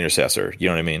shooting an intercessor. You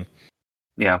know what I mean?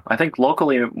 Yeah, I think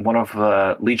locally one of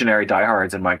the Legionary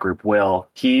diehards in my group, Will,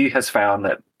 he has found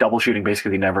that double shooting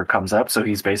basically never comes up. So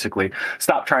he's basically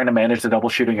stopped trying to manage the double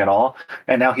shooting at all.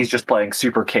 And now he's just playing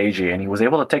super cagey. And he was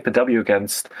able to take the W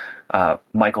against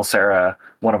Michael Sarah,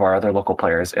 one of our other local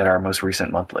players, at our most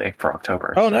recent monthly for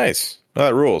October. Oh, nice. Oh,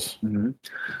 that rules. Mm-hmm.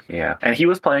 Yeah. And he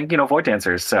was playing, Void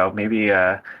Dancers. So maybe,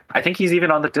 I think he's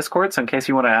even on the Discord. So in case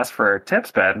you want to ask for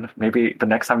tips, Ben, maybe the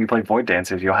next time you play Void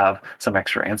Dancers, you'll have some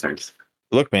extra answers.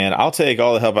 Look, man, I'll take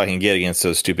all the help I can get against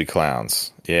those stupid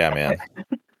clowns. Yeah, man.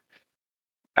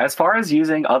 As far as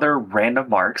using other random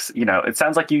marks, it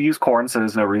sounds like you use Corn, so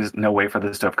there's no way for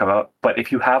this to have come out. But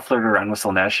if you have flirted around with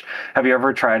Slanesh, have you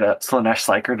ever tried a Slanesh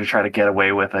Psyker to try to get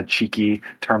away with a cheeky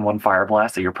turn 1 Fire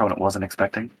Blast that your opponent wasn't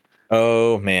expecting?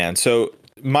 Oh, man. So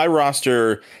my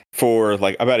roster for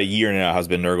like about a year now has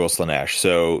been Nurgle Slanesh.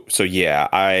 So yeah,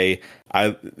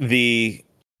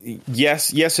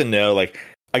 yes and no. Like,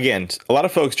 again, a lot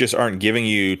of folks just aren't giving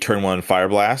you turn 1 Fire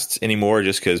Blasts anymore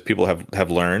just because people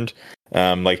have learned.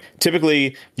 Like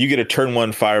typically you get a turn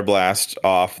 1 Fire Blast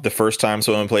off the first time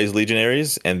someone plays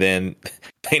Legionaries, and then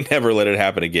they never let it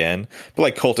happen again. But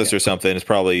like Cultist or something, it's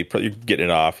probably you're getting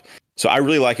it off. So I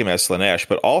really like him as Slanesh,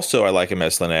 but also I like him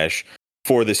as Slanesh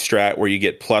for this strat where you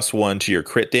get +1 to your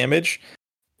crit damage.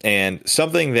 And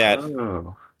something that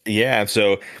yeah,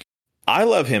 so I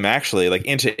love him actually, like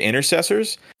into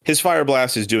intercessors. His Fire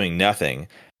Blast is doing nothing,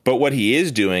 but what he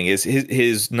is doing is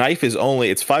his knife is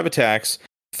it's 5 attacks,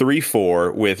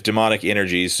 3/4 with demonic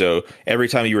energies. So every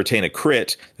time you retain a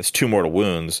crit, that's 2 mortal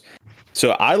wounds.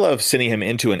 So I love sending him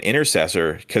into an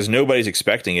intercessor because nobody's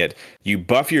expecting it. You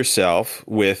buff yourself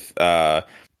with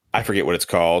I forget what it's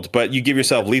called, but you give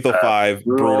yourself lethal 5,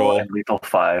 brutal, and lethal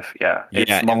 5. Yeah,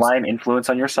 it's malign influence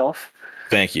on yourself.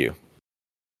 Thank you.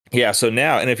 Yeah, so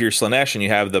now, and if you're Slanesh and you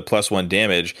have the +1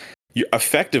 damage, you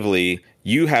effectively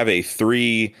have a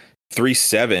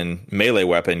 3/7 melee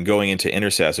weapon going into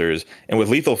intercessors, and with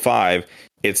lethal 5,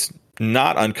 it's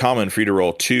not uncommon for you to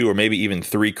roll 2 or maybe even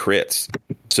 3 crits.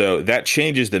 So that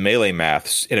changes the melee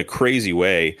maths in a crazy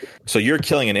way. So you're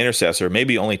killing an intercessor,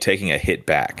 maybe only taking a hit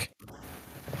back.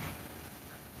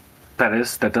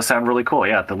 That does sound really cool.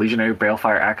 Yeah, the Legionary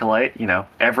Balefire Acolyte,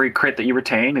 every crit that you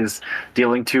retain is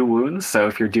dealing 2 wounds. So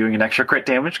if you're doing an extra crit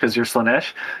damage because you're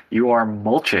Slanesh, you are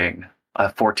mulching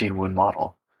a 14 wound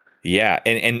model. Yeah,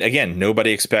 and again,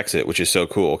 nobody expects it, which is so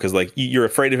cool because like you're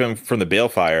afraid of him from the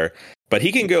Balefire, but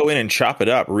he can go in and chop it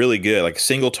up really good, like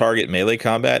single target melee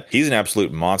combat. He's an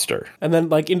absolute monster. And then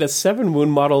like into 7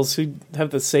 wound models who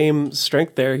have the same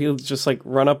strength there, he'll just like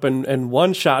run up and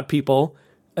one-shot people.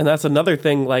 And that's another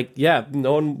thing, like, yeah,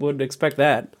 no one would expect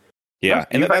that. Yeah,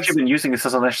 and you've actually been using this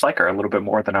as a Slanesh Psyker a little bit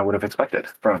more than I would have expected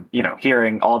from,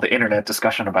 hearing all the internet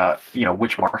discussion about,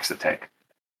 which marks to take.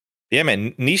 Yeah,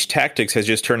 man, niche tactics has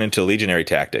just turned into Legionary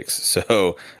tactics.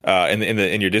 So,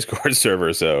 in your Discord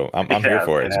server, so I'm here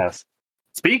for it. Yes.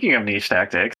 Speaking of niche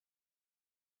tactics,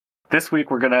 this week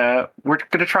we're gonna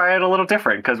try it a little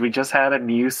different because we just had a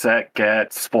new set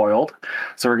get spoiled.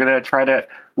 So we're gonna try to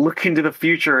look into the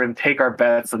future and take our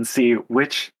bets and see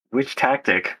which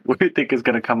tactic we think is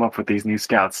gonna come up with these new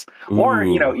scouts. Ooh. Or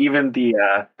even the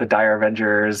Dire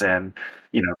Avengers and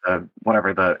the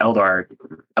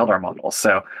Eldar models.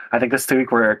 So I think this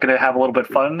week we're gonna have a little bit of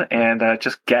fun and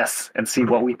just guess and see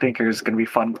what we think is gonna be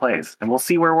fun plays, and we'll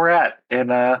see where we're at in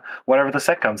whenever the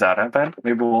set comes out. Huh, Ben?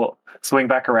 Maybe we'll swing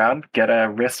back around, get a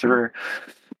Russ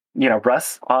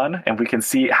on, and we can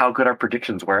see how good our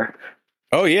predictions were.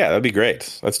 Oh yeah, that'd be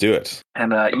great. Let's do it.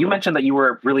 And you mentioned that you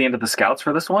were really into the scouts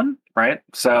for this one, right?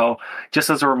 So just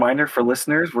as a reminder for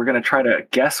listeners, we're going to try to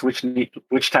guess which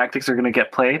tactics are going to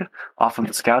get played off of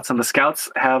the scouts. And the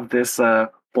scouts have this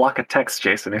block of text,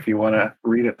 Jason, if you want to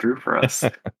read it through for us.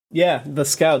 Yeah, the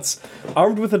scouts.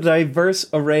 Armed with a diverse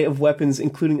array of weapons,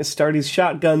 including Astartes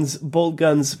shotguns, bolt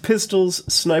guns, pistols,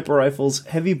 sniper rifles,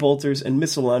 heavy bolters, and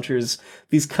missile launchers,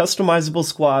 these customizable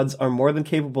squads are more than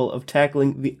capable of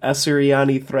tackling the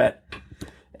Asuryani threat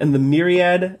and the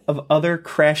myriad of other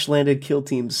crash-landed kill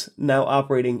teams now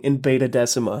operating in Beta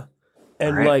Decima.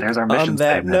 And right, on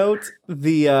that note,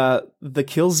 the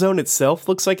kill zone itself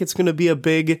looks like it's going to be a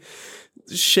big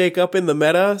shake up in the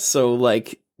meta. So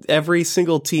like every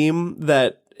single team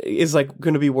that is like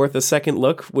going to be worth a second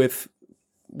look with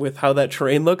how that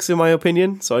terrain looks, in my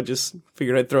opinion. So I just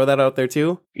figured I'd throw that out there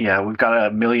too. Yeah, we've got a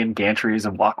million gantries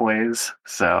and walkways.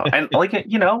 So, and like,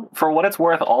 for what it's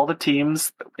worth, all the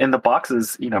teams in the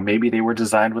boxes, maybe they were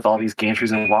designed with all these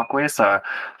gantries and walkways. So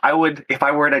if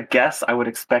I were to guess, I would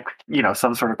expect,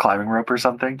 some sort of climbing rope or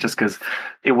something, just because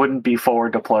it wouldn't be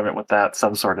forward deployment without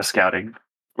some sort of scouting.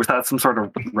 Without some sort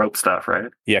of rope stuff, right?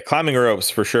 Yeah, climbing ropes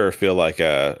for sure feel like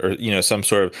some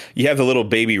sort of. You have the little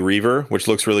baby Reaver, which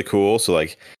looks really cool. So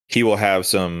like he will have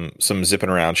some zipping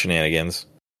around shenanigans.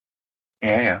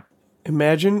 Yeah.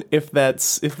 Imagine if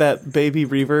that baby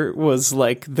Reaver was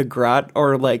like the Grot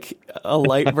or like a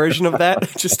light version of that,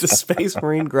 just a Space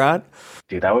Marine Grot.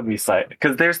 Dude, that would be sight.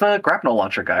 Because there's the grapnel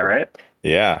launcher guy, right?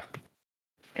 Yeah.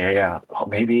 Yeah. Oh,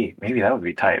 maybe that would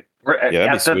be tight.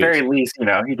 Yeah, at the very least,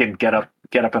 he can get up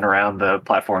and around the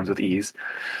platforms with ease.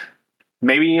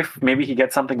 Maybe he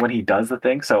gets something when he does the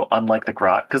thing. So unlike the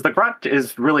Grot, because the Grot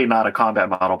is really not a combat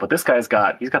model, but this guy's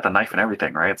got the knife and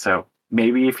everything, right? So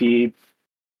maybe if he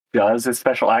does his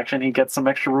special action, he gets some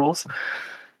extra rules.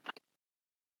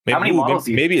 Maybe, how many models?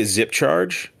 Maybe a zip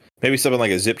charge. Maybe something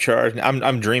like a zip charge.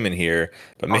 I'm dreaming here,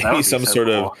 but maybe some sort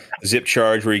of zip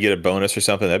charge where you get a bonus or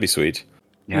something. That'd be sweet.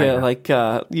 Yeah, like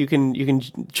you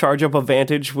can charge up a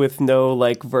Vantage with no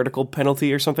like vertical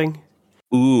penalty or something.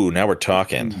 Ooh, now we're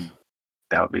talking.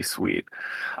 That would be sweet.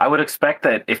 I would expect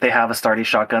that if they have Astartes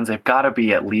shotguns, they've got to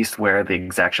be at least where the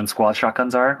Exaction Squad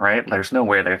shotguns are, right? There's no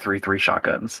way they're 3-3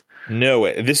 shotguns. No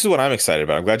way. This is what I'm excited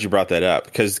about. I'm glad you brought that up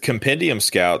because Compendium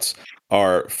Scouts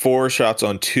are 4 shots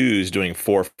on 2s doing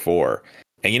 4-4.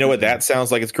 And you know what that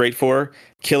sounds like it's great for?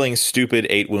 Killing stupid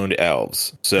 8-wound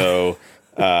elves. So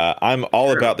I'm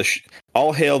all about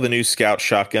all hail the new Scout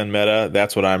shotgun meta.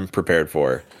 That's what I'm prepared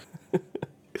for.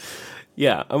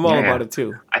 Yeah, I'm all about it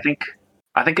too. I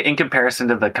think in comparison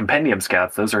to the Compendium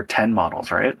Scouts, those are 10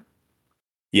 models, right?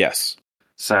 Yes.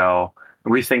 So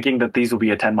are we thinking that these will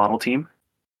be a 10 model team?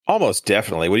 Almost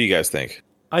definitely. What do you guys think?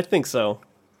 I think so.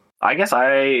 I guess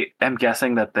I am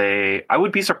guessing that I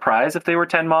would be surprised if they were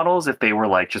 10 models, if they were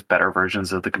like just better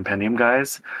versions of the Compendium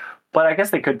guys. But I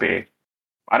guess they could be.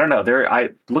 I don't know.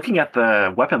 Looking at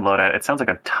the weapon loadout, it sounds like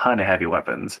a ton of heavy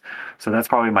weapons. So that's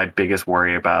probably my biggest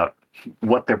worry about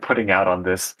what they're putting out on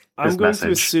this I'm going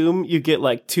to assume you get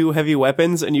like 2 heavy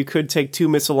weapons, and you could take 2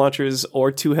 missile launchers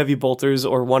or 2 heavy bolters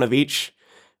or 1 of each.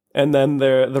 And then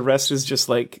the rest is just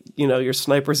like, your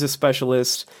sniper's a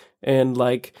specialist. And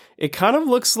like, it kind of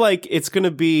looks like it's going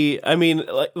to be, I mean,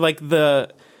 like the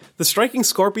striking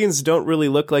scorpions don't really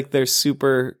look like they're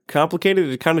super complicated.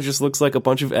 It kind of just looks like a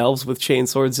bunch of elves with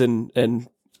chainswords and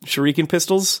shuriken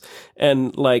pistols.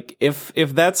 And like, if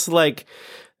that's like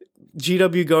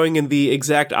GW going in the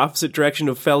exact opposite direction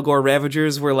of Felgor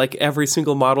Ravagers, where like every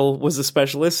single model was a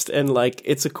specialist, and like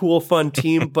it's a cool, fun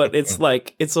team, but it's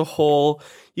like it's a whole.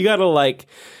 You gotta like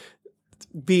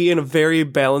be in a very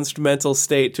balanced mental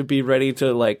state to be ready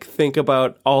to like think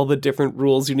about all the different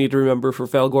rules you need to remember for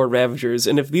Felgor Ravagers.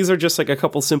 And if these are just like a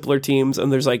couple simpler teams,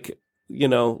 and there's like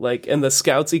and the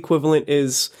scouts equivalent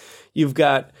is you've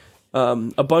got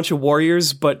a bunch of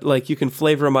warriors, but like you can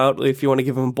flavor them out if you want to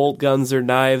give them bolt guns or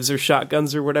knives or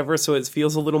shotguns or whatever. So it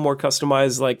feels a little more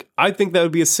customized. Like I think that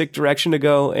would be a sick direction to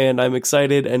go, and I'm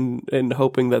excited and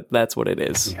hoping that that's what it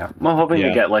is. Yeah, I'm hoping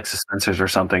to get like suspensors or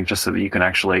something, just so that you can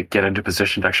actually get into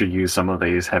position to actually use some of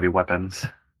these heavy weapons.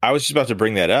 I was just about to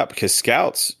bring that up because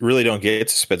scouts really don't get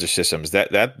suspensor systems.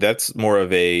 That's more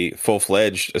of a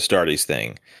full-fledged Astartes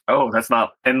thing. Oh, that's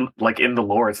not in the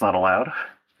lore. It's not allowed.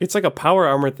 It's like a power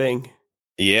armor thing.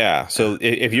 Yeah. So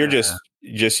if you're just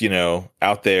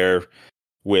out there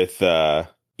with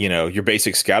your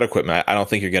basic scout equipment, I don't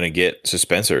think you're going to get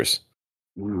suspensors.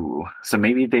 Ooh. So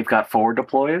maybe they've got forward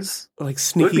deploys, like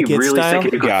sneaky it would be really style. sick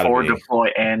if you could forward deploy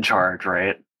and charge,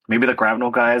 right? Maybe the grapnel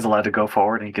guy is allowed to go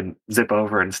forward and he can zip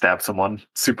over and stab someone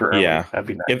super early. Yeah. That'd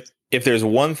be nice. if there's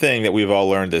one thing that we've all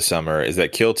learned this summer is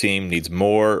that Kill Team needs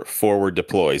more forward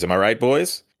deploys. Am I right,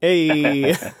 boys?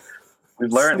 Hey, We've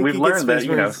Sneaky learned gets that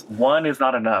phasers. one is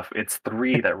not enough. It's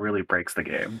three that really breaks the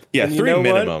game. Yeah, And you 3 know what?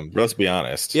 minimum. Let's be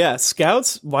honest. Yeah,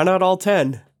 scouts. Why not all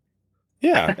 10?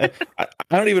 Yeah, and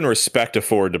I don't even respect a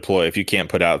forward deploy if you can't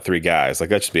put out 3 guys.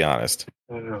 Like, let's just be honest.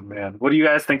 Oh man, what do you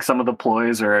guys think some of the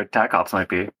ploys or attack ops might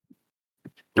be,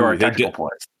 or Ooh, tactical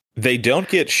ploys? They don't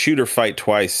get shoot or fight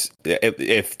twice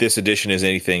if this edition is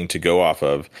anything to go off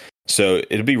of. So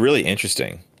it'll be really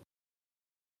interesting.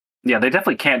 Yeah, they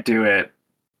definitely can't do it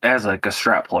as like a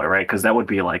strat ploy, right? Because that would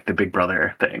be like the Big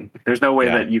Brother thing. There's no way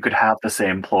Yeah. that you could have the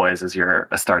same ploys as your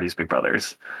Astartes Big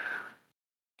Brothers.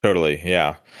 Totally,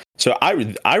 yeah. So I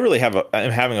really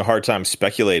I'm having a hard time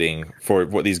speculating for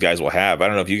what these guys will have. I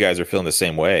don't know if you guys are feeling the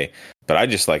same way, but I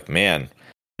just man,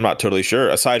 I'm not totally sure.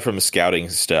 Aside from the scouting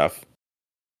stuff,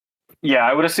 Yeah,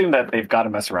 I would assume that they've got to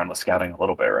mess around with scouting a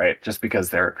little bit, right? Just because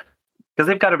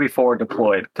they've got to be forward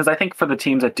deployed. Because I think for the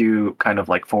teams that do kind of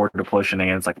like forward deploy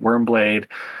shenanigans, like Wormblade,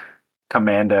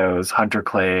 Commandos,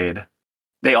 Hunterclade,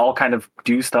 they all kind of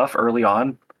do stuff early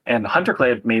on. And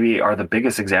Hunterclade maybe are the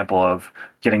biggest example of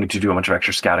getting to do a bunch of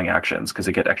extra scouting actions because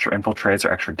they get extra infiltrates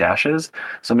or extra dashes.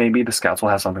 So maybe the scouts will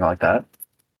have something like that.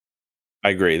 I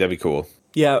agree. That'd be cool.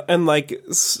 Yeah, and like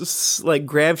like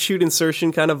grab shoot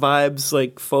insertion kind of vibes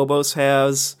like Phobos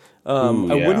has.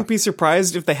 Ooh, I yeah. wouldn't be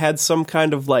surprised if they had some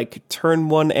kind of like turn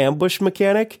 1 ambush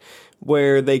mechanic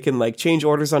where they can like change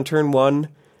orders on turn 1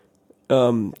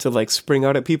 to like spring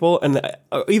out at people, and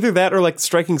either that or like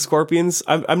striking scorpions.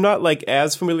 I'm not like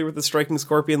as familiar with the striking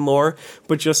scorpion lore,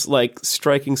 but just like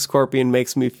striking scorpion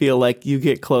makes me feel like you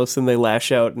get close and they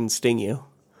lash out and sting you.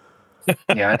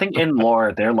 Yeah, I think in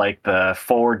lore, they're like the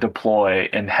forward deploy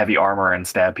in heavy armor and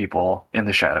stab people in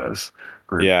the shadows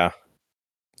group. Yeah.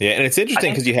 Yeah, and it's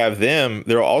interesting because you have them.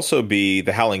 There'll also be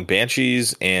the Howling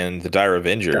Banshees and the Dire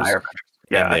Avengers.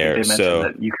 Yeah, I there. think they mentioned So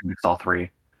that you can mix all three.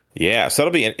 yeah, so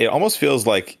that'll be. It almost feels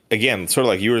like, again, sort of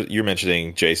like you're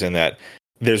mentioning, Jason, that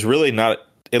there's really not,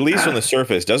 at least on the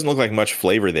surface, doesn't look like much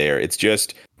flavor there. It's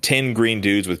just 10 green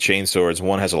dudes with chainswords.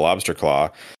 One has a lobster claw.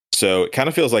 So it kind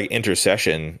of feels like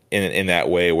Intercession in that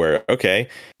way, where okay,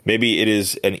 maybe it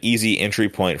is an easy entry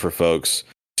point for folks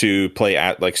to play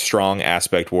at like strong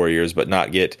aspect warriors, but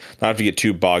not have to get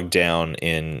too bogged down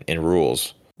in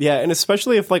rules. Yeah, and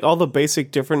especially if like all the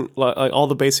basic all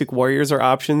the basic warriors are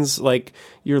options, like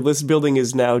your list building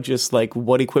is now just like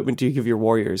what equipment do you give your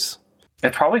warriors?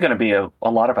 It's probably going to be a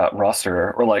lot about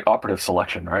roster or like operative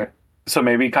selection, right? So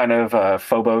maybe kind of a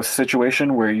Phobos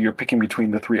situation where you're picking between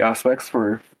the 3 aspects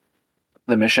for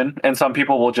the mission. And some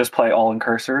people will just play all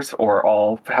Incursors or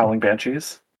all Howling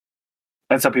Banshees.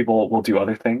 And some people will do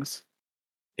other things.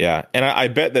 Yeah, and I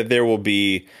bet that there will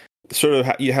be sort of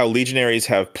how Legionaries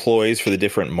have ploys for the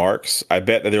different marks. I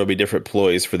bet that there will be different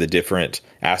ploys for the different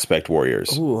aspect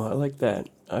warriors. Ooh, I like that.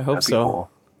 I hope That'd be so.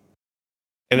 cool.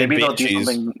 And Maybe then they'll do Banshees.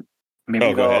 something.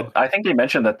 Maybe go ahead. I think they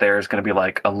mentioned that there's going to be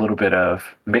like a little bit of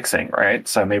mixing, right?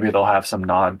 So maybe they'll have some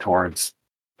nod towards,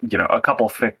 a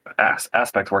couple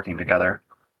aspects working together.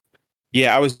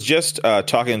 Yeah, I was just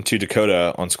talking to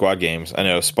Dakota on Squad Games. I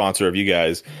know, sponsor of you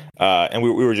guys, and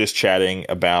we were just chatting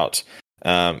about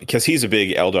because he's a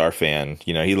big Eldar fan.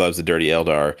 He loves the dirty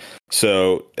Eldar.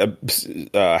 So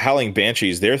Howling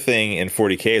Banshees, their thing in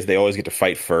 40K is they always get to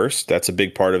fight first. That's a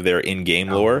big part of their in-game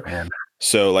lore. Man.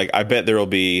 So like, I bet there will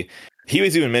be. He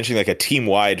was even mentioning like a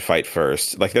team-wide fight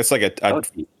first. Like that's like That would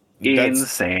be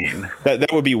insane.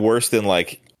 that would be worse than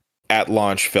like at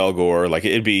launch Felgor. Like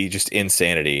it'd be just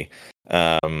insanity.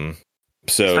 So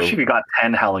Especially if you got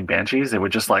 10 Howling Banshees, it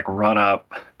would just like run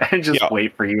up and just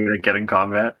wait for you to get in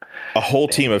combat. A whole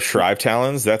team of Shrive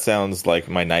Talons, that sounds like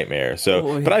my nightmare.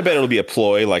 So, but I bet it'll be a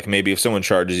ploy. Like maybe if someone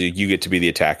charges you, you get to be the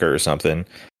attacker or something.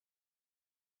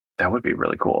 That would be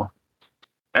really cool.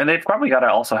 And they've probably got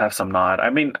to also have some nod. I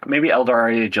mean, maybe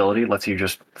Eldari agility lets you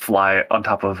just fly on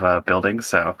top of buildings.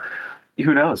 So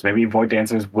who knows? Maybe Void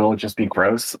Dancers will just be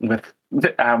gross with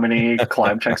how many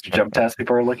climb checks or jump tests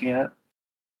people are looking at.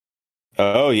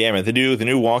 Oh yeah, man! The new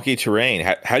wonky terrain.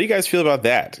 How do you guys feel about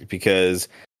that? Because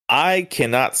I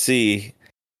cannot see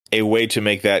a way to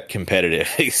make that competitive.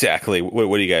 Exactly.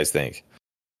 What do you guys think?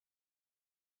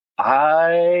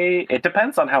 It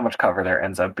depends on how much cover there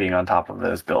ends up being on top of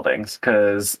those buildings.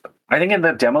 Because I think in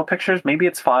the demo pictures, maybe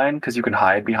it's fine because you can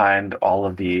hide behind all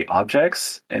of the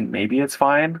objects, and maybe it's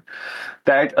fine.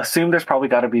 I assume there's probably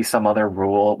got to be some other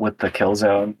rule with the kill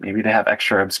zone. Maybe they have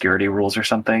extra obscurity rules or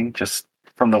something. Just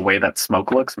from the way that smoke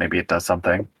looks, maybe it does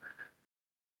something.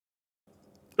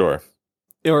 Sure.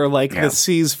 or like the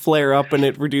seas flare up and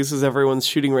it reduces everyone's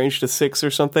shooting range to 6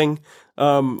 or something.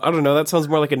 I don't know. That sounds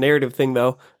more like a narrative thing,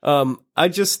 though. I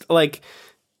just like.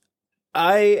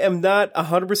 I am not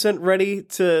 100% ready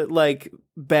to like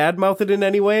badmouth it in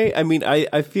any way. I mean,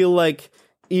 I feel like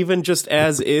even just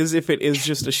as is, if it is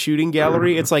just a shooting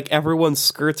gallery, it's like everyone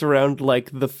skirts around like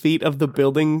the feet of the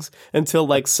buildings until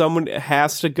like someone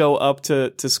has to go up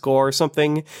to score or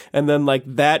something. And then like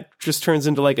that just turns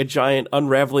into like a giant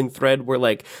unraveling thread where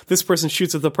like this person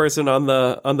shoots at the person on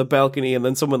the balcony and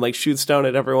then someone like shoots down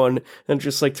at everyone and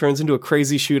just like turns into a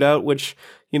crazy shootout, which,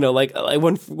 you know, like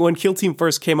when Kill Team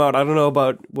first came out, I don't know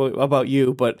about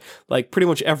you, but like pretty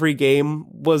much every game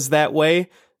was that way.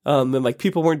 And like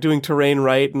people weren't doing terrain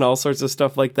right and all sorts of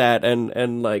stuff like that.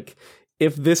 And like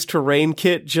if this terrain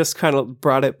kit just kind of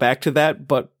brought it back to that,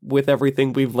 but with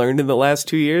everything we've learned in the last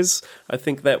 2 years, I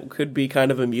think that could be kind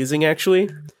of amusing,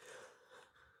 actually.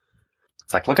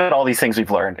 It's like, look at all these things we've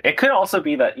learned. It could also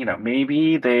be that, you know,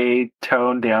 maybe they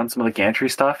toned down some of the gantry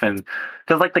stuff. And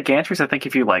because like the gantries, I think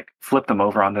if you like flip them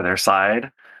over onto their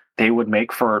side, they would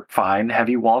make for fine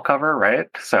heavy wall cover, right?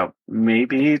 So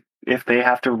maybe if they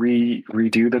have to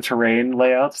redo the terrain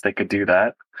layouts, they could do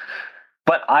that.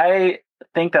 But I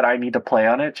think that I need to play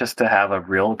on it just to have a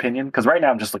real opinion. Because right now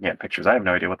I'm just looking at pictures. I have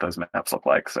no idea what those maps look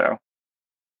like. So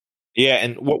Yeah,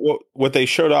 and what they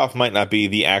showed off might not be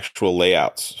the actual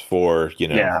layouts for, you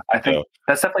know. Yeah, I think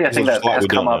that's definitely a thing that has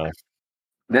come up.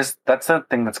 That's a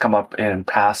thing that's come up in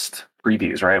past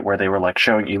previews, right? Where they were like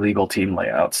showing illegal team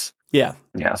layouts. Yeah.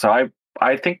 Yeah. So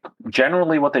I think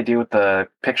generally what they do with the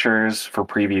pictures for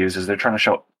previews is they're trying to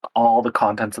show all the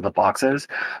contents of the boxes.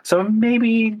 So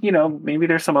maybe, you know, maybe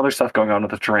there's some other stuff going on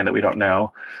with the terrain that we don't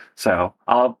know. So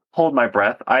I'll hold my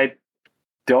breath. I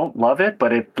don't love it,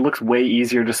 but it looks way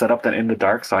easier to set up than in the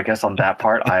dark. So I guess on that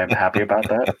part, I am happy about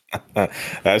that.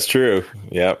 That's true.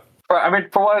 Yep. I mean,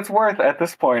 for what it's worth, at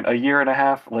this point, a year and a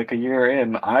half, like a year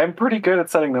in, I'm pretty good at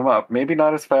setting them up. Maybe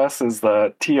not as fast as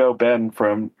the T.O. Ben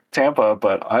from Tampa,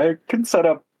 but I can set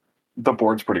up the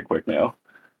boards pretty quick now.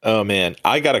 Oh man,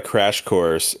 I got a crash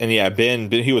course, and yeah,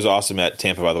 Ben, he was awesome at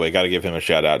Tampa, by the way. Got to give him a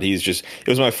shout out. It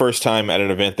was my first time at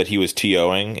an event that he was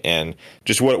TOing, and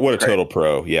just what a total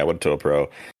pro. Yeah, what a total pro.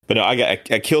 But no, I got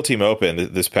a Kill Team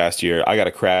Open this past year. I got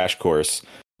a crash course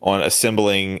on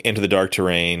assembling into the dark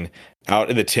terrain out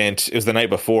in the tent. It was the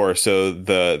night before, so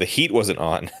the heat wasn't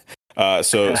on.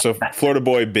 So Florida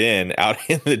boy Ben out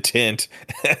in the tent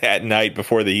at night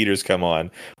before the heaters come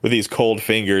on with these cold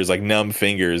fingers, like numb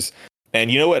fingers. And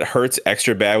you know what hurts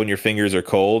extra bad when your fingers are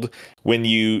cold? When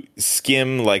you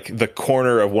skim like the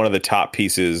corner of one of the top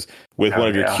pieces with one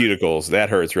of your cuticles. That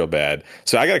hurts real bad.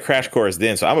 So I got a crash course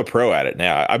then. So I'm a pro at it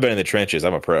now. I've been in the trenches.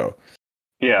 I'm a pro.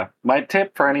 Yeah. My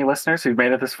tip for any listeners who've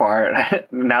made it this far,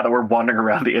 now that we're wandering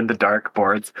around the in the dark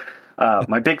boards,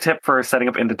 my big tip for setting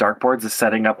up in the dark boards is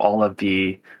setting up all of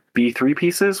the B3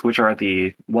 pieces, which are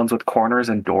the ones with corners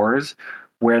and doors,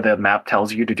 where the map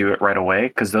tells you to do it right away,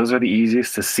 because those are the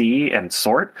easiest to see and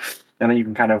sort. And then you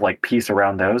can kind of like piece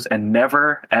around those, and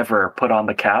never, ever put on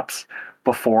the caps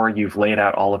before you've laid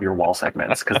out all of your wall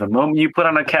segments. Because the moment you put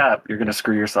on a cap, you're going to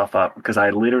screw yourself up. Because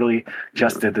I literally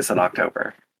just did this in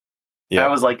October. Yeah. I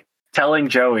was like telling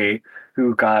Joey,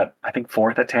 who got, I think,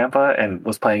 4th at Tampa and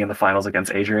was playing in the finals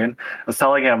against Adrian. I was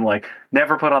telling him, like,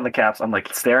 never put on the caps. I'm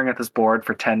like staring at this board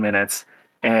for 10 minutes.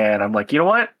 And I'm like, you know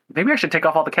what? Maybe I should take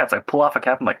off all the caps. I pull off a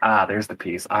cap. I'm like, there's the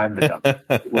piece. I'm the dumb.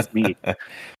 It was me.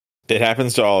 It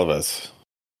happens to all of us.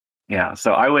 Yeah.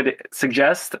 So I would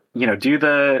suggest, you know, do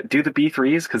the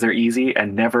B3s because they're easy,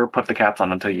 and never put the caps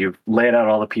on until you've laid out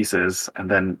all the pieces, and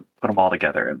then put them all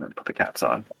together and then put the caps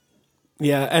on.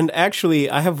 Yeah, and actually,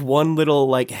 I have one little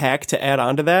like hack to add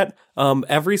on to that.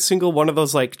 Every single one of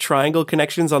those like triangle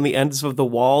connections on the ends of the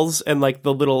walls and like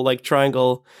the little like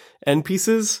triangle end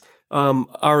pieces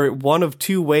are one of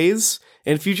two ways.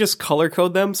 And if you just color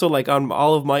code them, so like on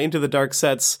all of my Into the Dark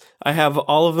sets, I have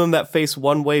all of them that face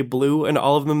one way blue and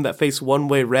all of them that face one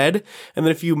way red. And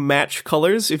then if you match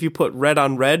colors, if you put red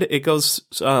on red, it goes,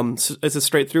 it's a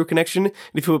straight through connection. And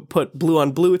if you put blue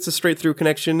on blue, it's a straight through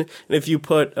connection. And if you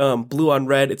put blue on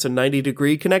red, it's a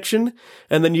 90-degree connection.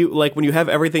 And then you, like, when you have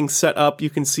everything set up,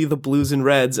 you can see the blues and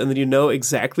reds, and then you know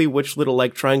exactly which little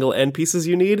like triangle end pieces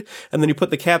you need. And then you put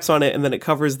the caps on it, and then it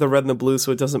covers the red and the blue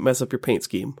so it doesn't mess up your paint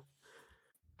scheme.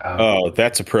 Oh,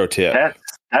 that's a pro tip.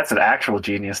 That's an actual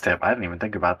genius tip. I didn't even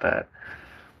think about that.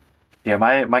 Yeah,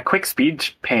 my quick speed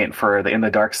paint for the In the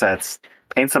Dark sets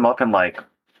paints them up in like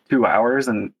 2 hours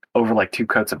and over like 2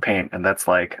 coats of paint. And that's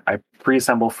like, I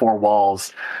pre-assemble 4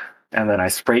 walls, and then I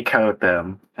spray coat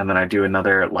them, and then I do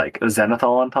another like a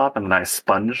zenithal on top, and then I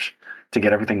sponge to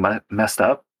get everything messed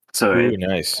up. so Ooh, it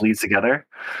nice. bleeds together.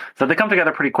 So they come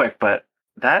together pretty quick, but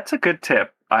that's a good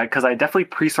tip. Because I definitely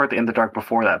pre-sort the In the Dark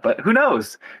before that. But who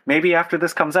knows? Maybe after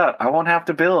this comes out, I won't have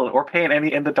to build or paint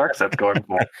any In the Dark sets going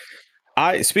forward.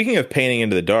 Speaking of painting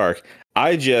Into the Dark,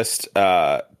 I just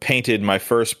painted my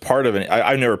first part of it.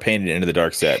 I've never painted an Into the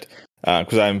Dark set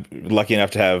because I'm lucky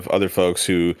enough to have other folks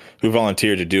who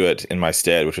volunteered to do it in my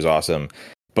stead, which was awesome.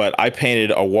 But I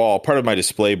painted a wall. Part of my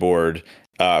display board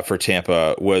for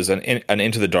Tampa was an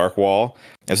Into the Dark wall,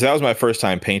 and so that was my first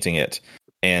time painting it.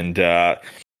 And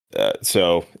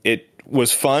so it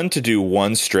was fun to do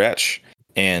one stretch,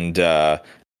 and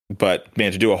but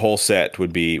man, to do a whole set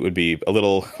would be a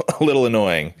little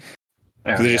annoying.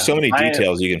 There's just so many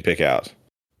details you can pick out.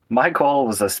 My goal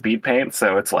was a speed paint,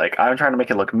 so it's like I'm trying to make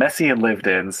it look messy and lived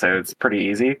in, so it's pretty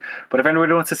easy. But if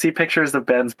anybody wants to see pictures of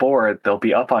Ben's board, they'll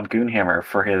be up on Goonhammer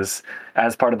for his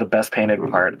as part of the best painted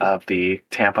part of the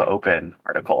Tampa Open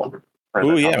article.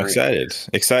 Oh yeah, I'm excited.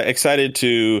 Excited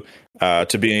to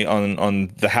be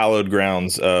on the hallowed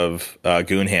grounds of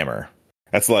Goonhammer.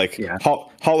 That's like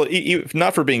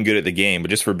not for being good at the game, but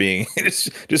just for being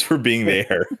just for being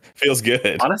there. Feels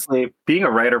good. Honestly, being a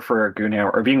writer for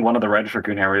Goonhammer, or being one of the writers for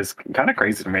Goonhammer, is kind of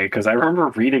crazy to me because I remember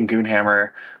reading Goonhammer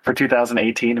for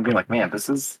 2018 and being like, "Man, this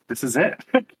is it."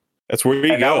 That's where you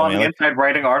go. Now I'm on the inside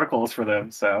writing articles for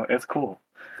them, so it's cool.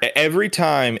 Every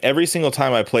single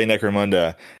time I play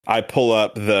Necromunda, I pull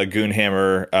up the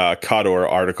Goonhammer Cawdor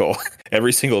article.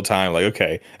 Every single time, like,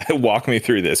 okay, walk me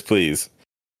through this, please.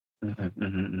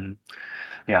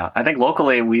 Yeah, I think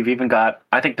locally we've even got.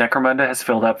 I think Necromunda has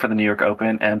filled up for the New York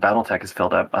Open, and BattleTech has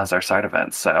filled up as our side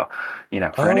events. So,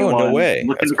 for anyone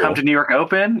looking to come to New York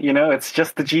Open, it's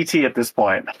just the GT at this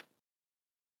point.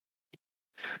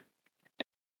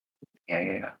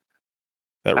 Yeah.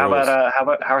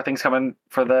 How are things coming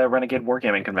for the Renegade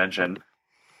Wargaming Convention?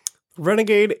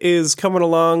 Renegade is coming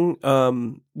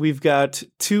along. We've got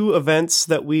 2 events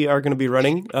that we are going to be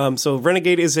running. So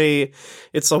Renegade it's a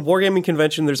wargaming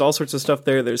convention. There's all sorts of stuff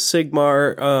there. There's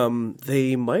Sigmar.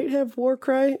 They might have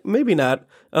Warcry, maybe not.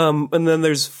 And then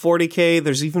there's 40K.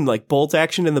 There's even like bolt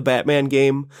action in the Batman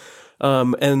game.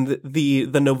 And the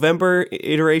November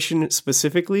iteration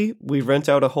specifically, we rent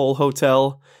out a whole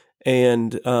hotel.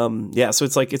 And so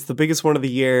it's the biggest one of the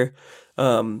year.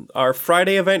 Our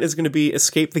Friday event is going to be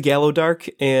Escape the Gallodark,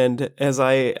 and as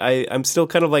I'm still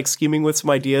kind of like scheming with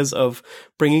some ideas of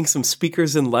bringing some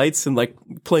speakers and lights and like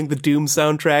playing the Doom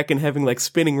soundtrack and having like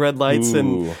spinning red lights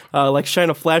and like shine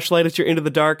a flashlight at your Into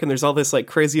the Dark, and there's all this like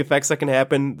crazy effects that can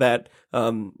happen that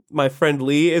my friend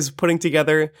Lee is putting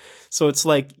together. So it's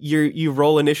like you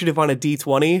roll initiative on a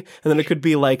D20, and then it could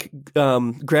be like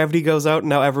gravity goes out and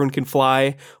now everyone can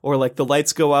fly, or like the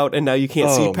lights go out and now you can't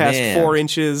see past 4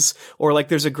 inches, or like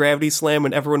there's a gravity slam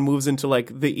and everyone moves into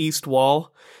like the east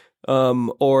wall,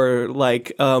 or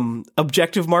like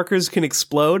objective markers can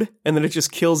explode and then it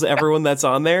just kills everyone that's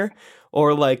on there,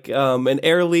 or like an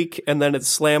air leak and then it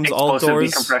slams explosive all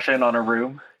doors. Decompression on a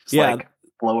room. Like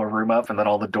blow a room up and then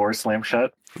all the doors slam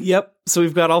shut. Yep. So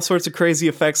we've got all sorts of crazy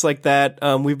effects like that.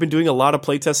 We've been doing a lot of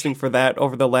playtesting for that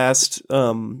over the last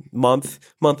month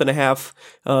and a half,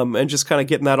 and just kind of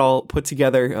getting that all put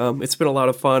together. It's been a lot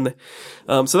of fun.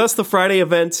 So that's the Friday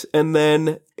event, and then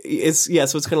so it's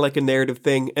kind of like a narrative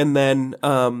thing, and then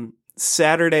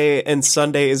Saturday and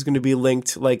Sunday is going to be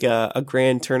linked like a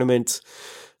grand tournament.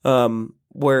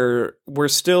 Where we're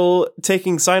still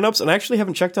taking signups, and I actually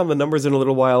haven't checked on the numbers in a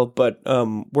little while, but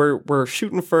we're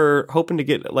shooting for hoping to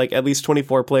get like at least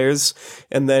 24 players,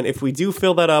 and then if we do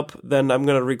fill that up, then I'm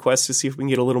gonna request to see if we can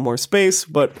get a little more space,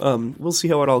 but we'll see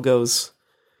how it all goes.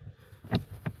 Well,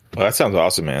 that sounds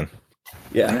awesome, man.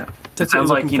 Yeah. It sounds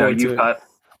like you've got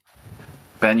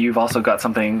Ben. You've also got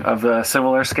something of a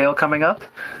similar scale coming up.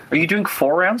 Are you doing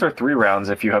 4 rounds or 3 rounds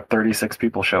if you have 36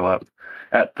 people show up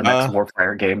at the next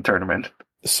Warfire game tournament?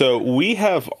 So we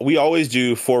always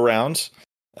do 4 rounds.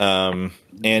 So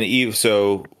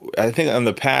I think on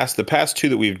the past 2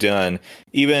 that we've done,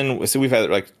 we've had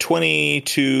like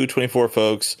 22, 24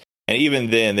 folks. And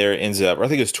even then there ends up, or I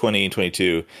think it's 20 and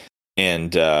 22.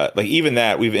 And like even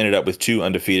that, we've ended up with 2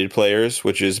 undefeated players,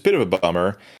 which is a bit of a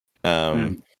bummer.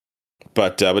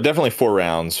 But definitely 4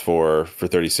 rounds for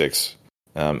 36.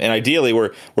 And ideally, we're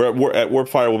at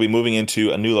Warpfire. We'll be moving into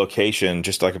a new location,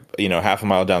 just like half a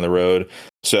mile down the road.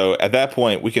 So at that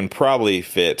point, we can probably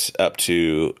fit up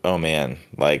to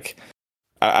like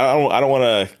I don't want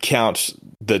to count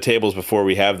the tables before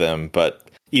we have them, but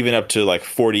even up to like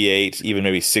 48, even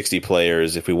maybe 60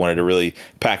 players if we wanted to really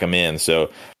pack them in.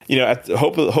 So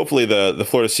hopefully the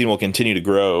Florida scene will continue to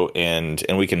grow and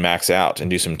we can max out and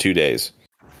do some 2 days.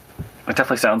 It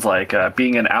definitely sounds like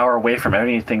being an hour away from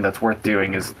anything that's worth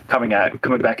doing is coming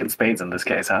back in spades in this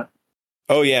case, huh?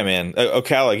 Oh yeah, man.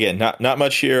 Ocala again, not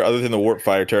much here other than the Warp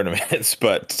Fire tournaments,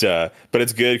 but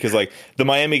it's good because like the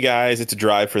Miami guys, it's a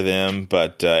drive for them,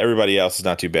 but everybody else is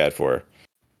not too bad for.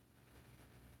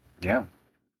 Yeah.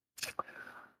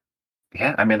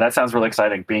 Yeah, I mean that sounds really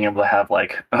exciting. Being able to have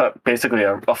like basically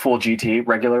a full GT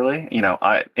regularly.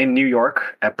 In New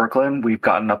York at Brooklyn, we've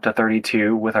gotten up to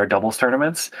 32 with our doubles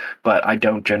tournaments, but I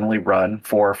don't generally run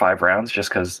 4 or 5 rounds just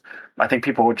because I think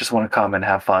people would just want to come and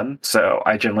have fun. So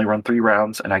I generally run 3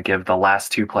 rounds, and I give the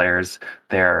last 2 players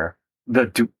the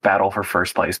battle for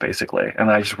first place basically,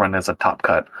 and I just run as a top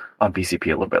cut on BCP a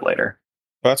little bit later.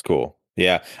 That's cool.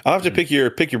 Yeah, I'll have to pick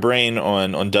your brain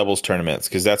on doubles tournaments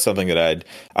because that's something that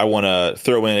I want to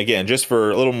throw in again just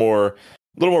for a little more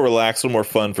relaxed, a little more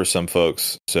fun for some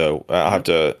folks. So I'll have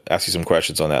to ask you some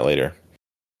questions on that later.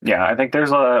 Yeah, I think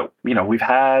we've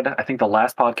had, I think the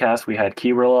last podcast we had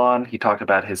Kirill on. He talked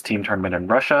about his team tournament in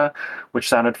Russia, which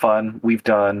sounded fun. We've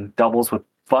done doubles with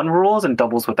fun rules and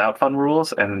doubles without fun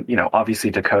rules. And, obviously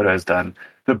Dakota has done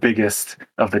the biggest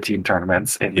of the team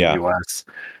tournaments in the US.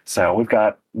 So we've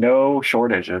got no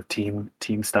shortage of team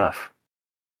stuff.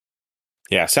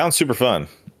 Yeah, sounds super fun.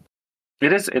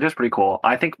 It is pretty cool.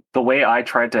 I think the way I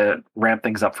tried to ramp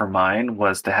things up for mine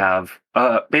was to have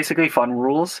basically fun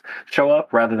rules show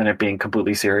up rather than it being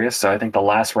completely serious. So I think the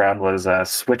last round was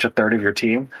switch a third of your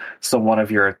team. So one of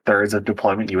your thirds of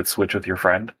deployment you would switch with your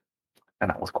friend. And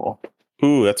that was cool.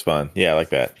 Ooh, that's fun. Yeah, I like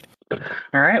that.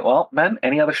 All right. Well, Ben,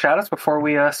 any other shout outs before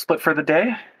we split for the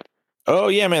day? Oh,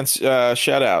 yeah, man.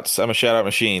 Shout outs. I'm a shout out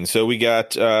machine. So we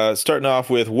got starting off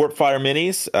with Warp Fire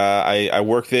Minis. I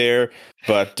work there,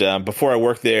 but before I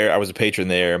worked there, I was a patron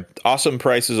there. Awesome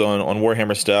prices on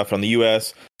Warhammer stuff on the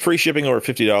US. Free shipping over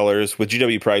 $50. With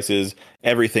GW prices,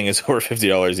 everything is over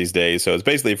 $50 these days. So it's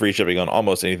basically free shipping on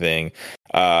almost anything.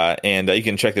 And you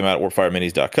can check them out at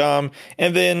warpfireminis.com.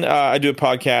 And then I do a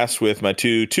podcast with my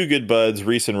two good buds,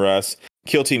 Reese and Russ.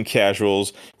 Kill Team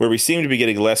Casuals, where we seem to be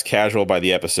getting less casual by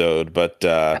the episode, but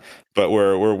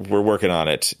we're working on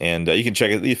it, and you can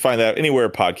check it. You find that anywhere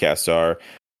podcasts are,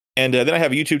 and then I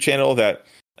have a YouTube channel that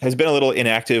has been a little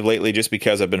inactive lately, just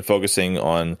because I've been focusing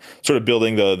on sort of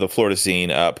building the Florida scene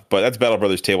up. But that's Battle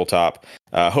Brothers Tabletop.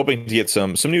 Hoping to get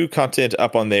some new content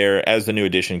up on there as the new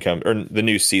edition comes or the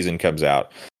new season comes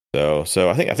out. So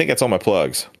I think that's all my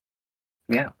plugs.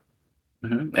 Yeah,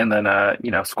 and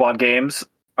then squad games.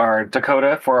 Our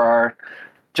Dakota for our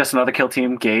Just Another Kill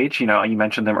Team Gauge. You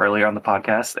mentioned them earlier on the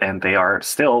podcast, and they are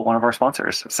still one of our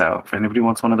sponsors. So if anybody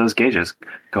wants one of those gauges,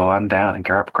 go on down and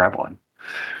grab one.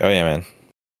 Oh yeah, man.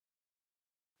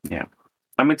 Yeah.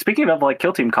 I mean, speaking of like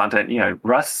Kill Team content,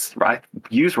 Russ, I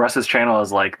use Russ's channel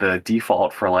as like the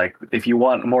default for like if you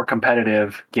want more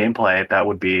competitive gameplay, that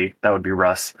would be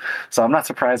Russ. So I'm not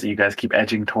surprised that you guys keep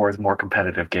edging towards more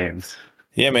competitive games.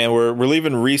 Yeah, man, we're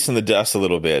leaving Reese in the dust a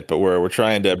little bit, but we're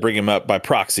trying to bring him up by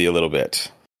proxy a little bit.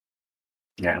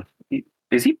 Yeah,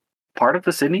 is he part of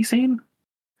the Sydney scene?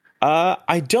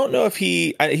 I don't know if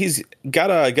he's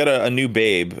got a new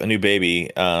baby.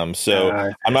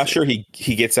 So I'm not sure he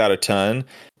gets out a ton,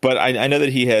 but I know that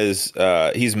he has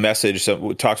he's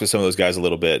talked with some of those guys a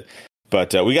little bit.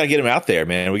 But we got to get him out there,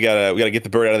 man. We gotta get the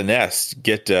bird out of the nest.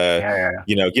 Get get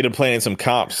him playing in some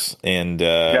comps, and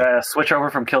gotta switch over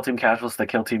from Kill Team Casuals to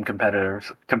Kill Team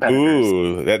competitors.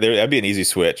 Ooh, that'd be an easy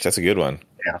switch. That's a good one.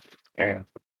 Yeah.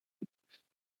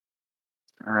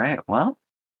 All right. Well,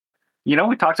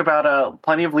 we talked about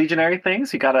plenty of Legionary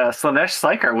things. You got a Slanesh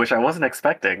Psyker, which I wasn't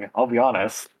expecting. I'll be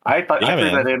honest. I threw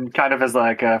that in kind of as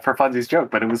like for funsies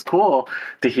joke, but it was cool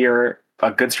to hear a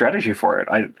good strategy for it.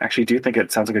 I actually do think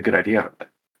it sounds like a good idea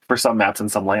for some maps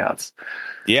and some layouts.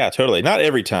 Yeah, totally. Not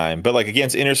every time, but like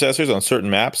against intercessors on certain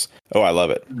maps. Oh, I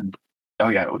love it. Oh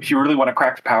yeah, if you really want to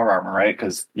crack the power armor, right?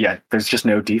 Because there's just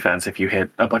no defense if you hit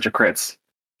a bunch of crits.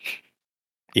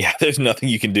 Yeah, there's nothing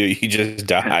you can do. You just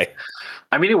die.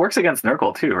 I mean, it works against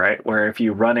Nurgle too, right? Where if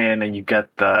you run in and you get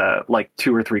the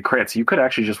 2 or 3 crits, you could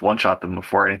actually just one-shot them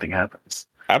before anything happens.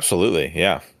 Absolutely,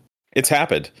 yeah. It's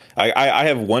happened. I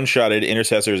have one-shotted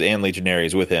intercessors and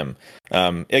legionaries with him.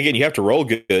 Again, you have to roll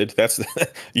good. That's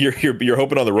you're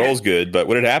hoping on the rolls good, but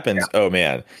when it happens, oh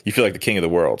man, you feel like the king of the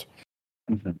world.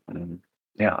 Mm-hmm.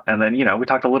 Yeah, and then we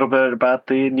talked a little bit about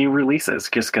the new releases,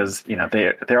 just because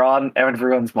they're on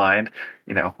everyone's mind.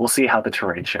 We'll see how the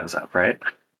terrain shows up, right?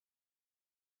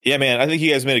 Yeah, man, I think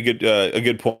you guys made a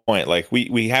good point. Like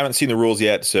we haven't seen the rules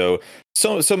yet, so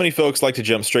many folks like to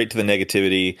jump straight to the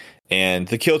negativity. And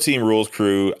the Kill Team rules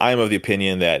crew, I'm of the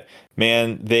opinion that,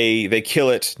 man, they kill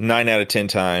it 9 out of 10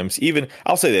 times. Even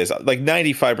I'll say this, like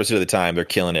 95% of the time they're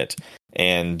killing it.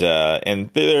 and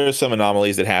there are some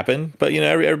anomalies that happen, but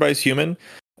everybody's human.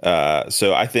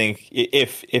 So I think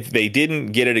if they didn't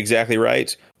get it exactly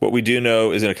right, what we do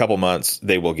know is in a couple months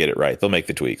they will get it right. They'll make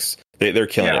the tweaks. They're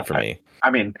killing it for me. I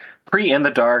mean, pre in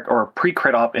the dark or pre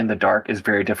crit up in the dark is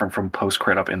very different from post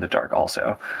crit up in the dark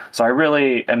also. So I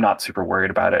really am not super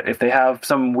worried about it. If they have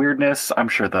some weirdness, I'm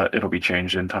sure that it'll be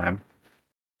changed in time.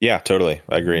 Yeah, totally.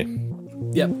 I agree.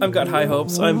 Yeah, I've got high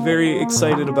hopes. I'm very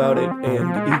excited about it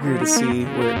and eager to see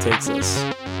where it takes us.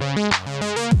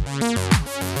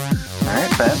 All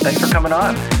right, Ben, thanks for coming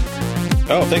on.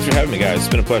 Oh, thanks for having me, guys. It's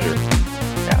been a pleasure.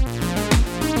 Yeah.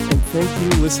 And thank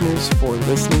you, listeners, for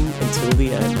listening until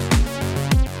the end.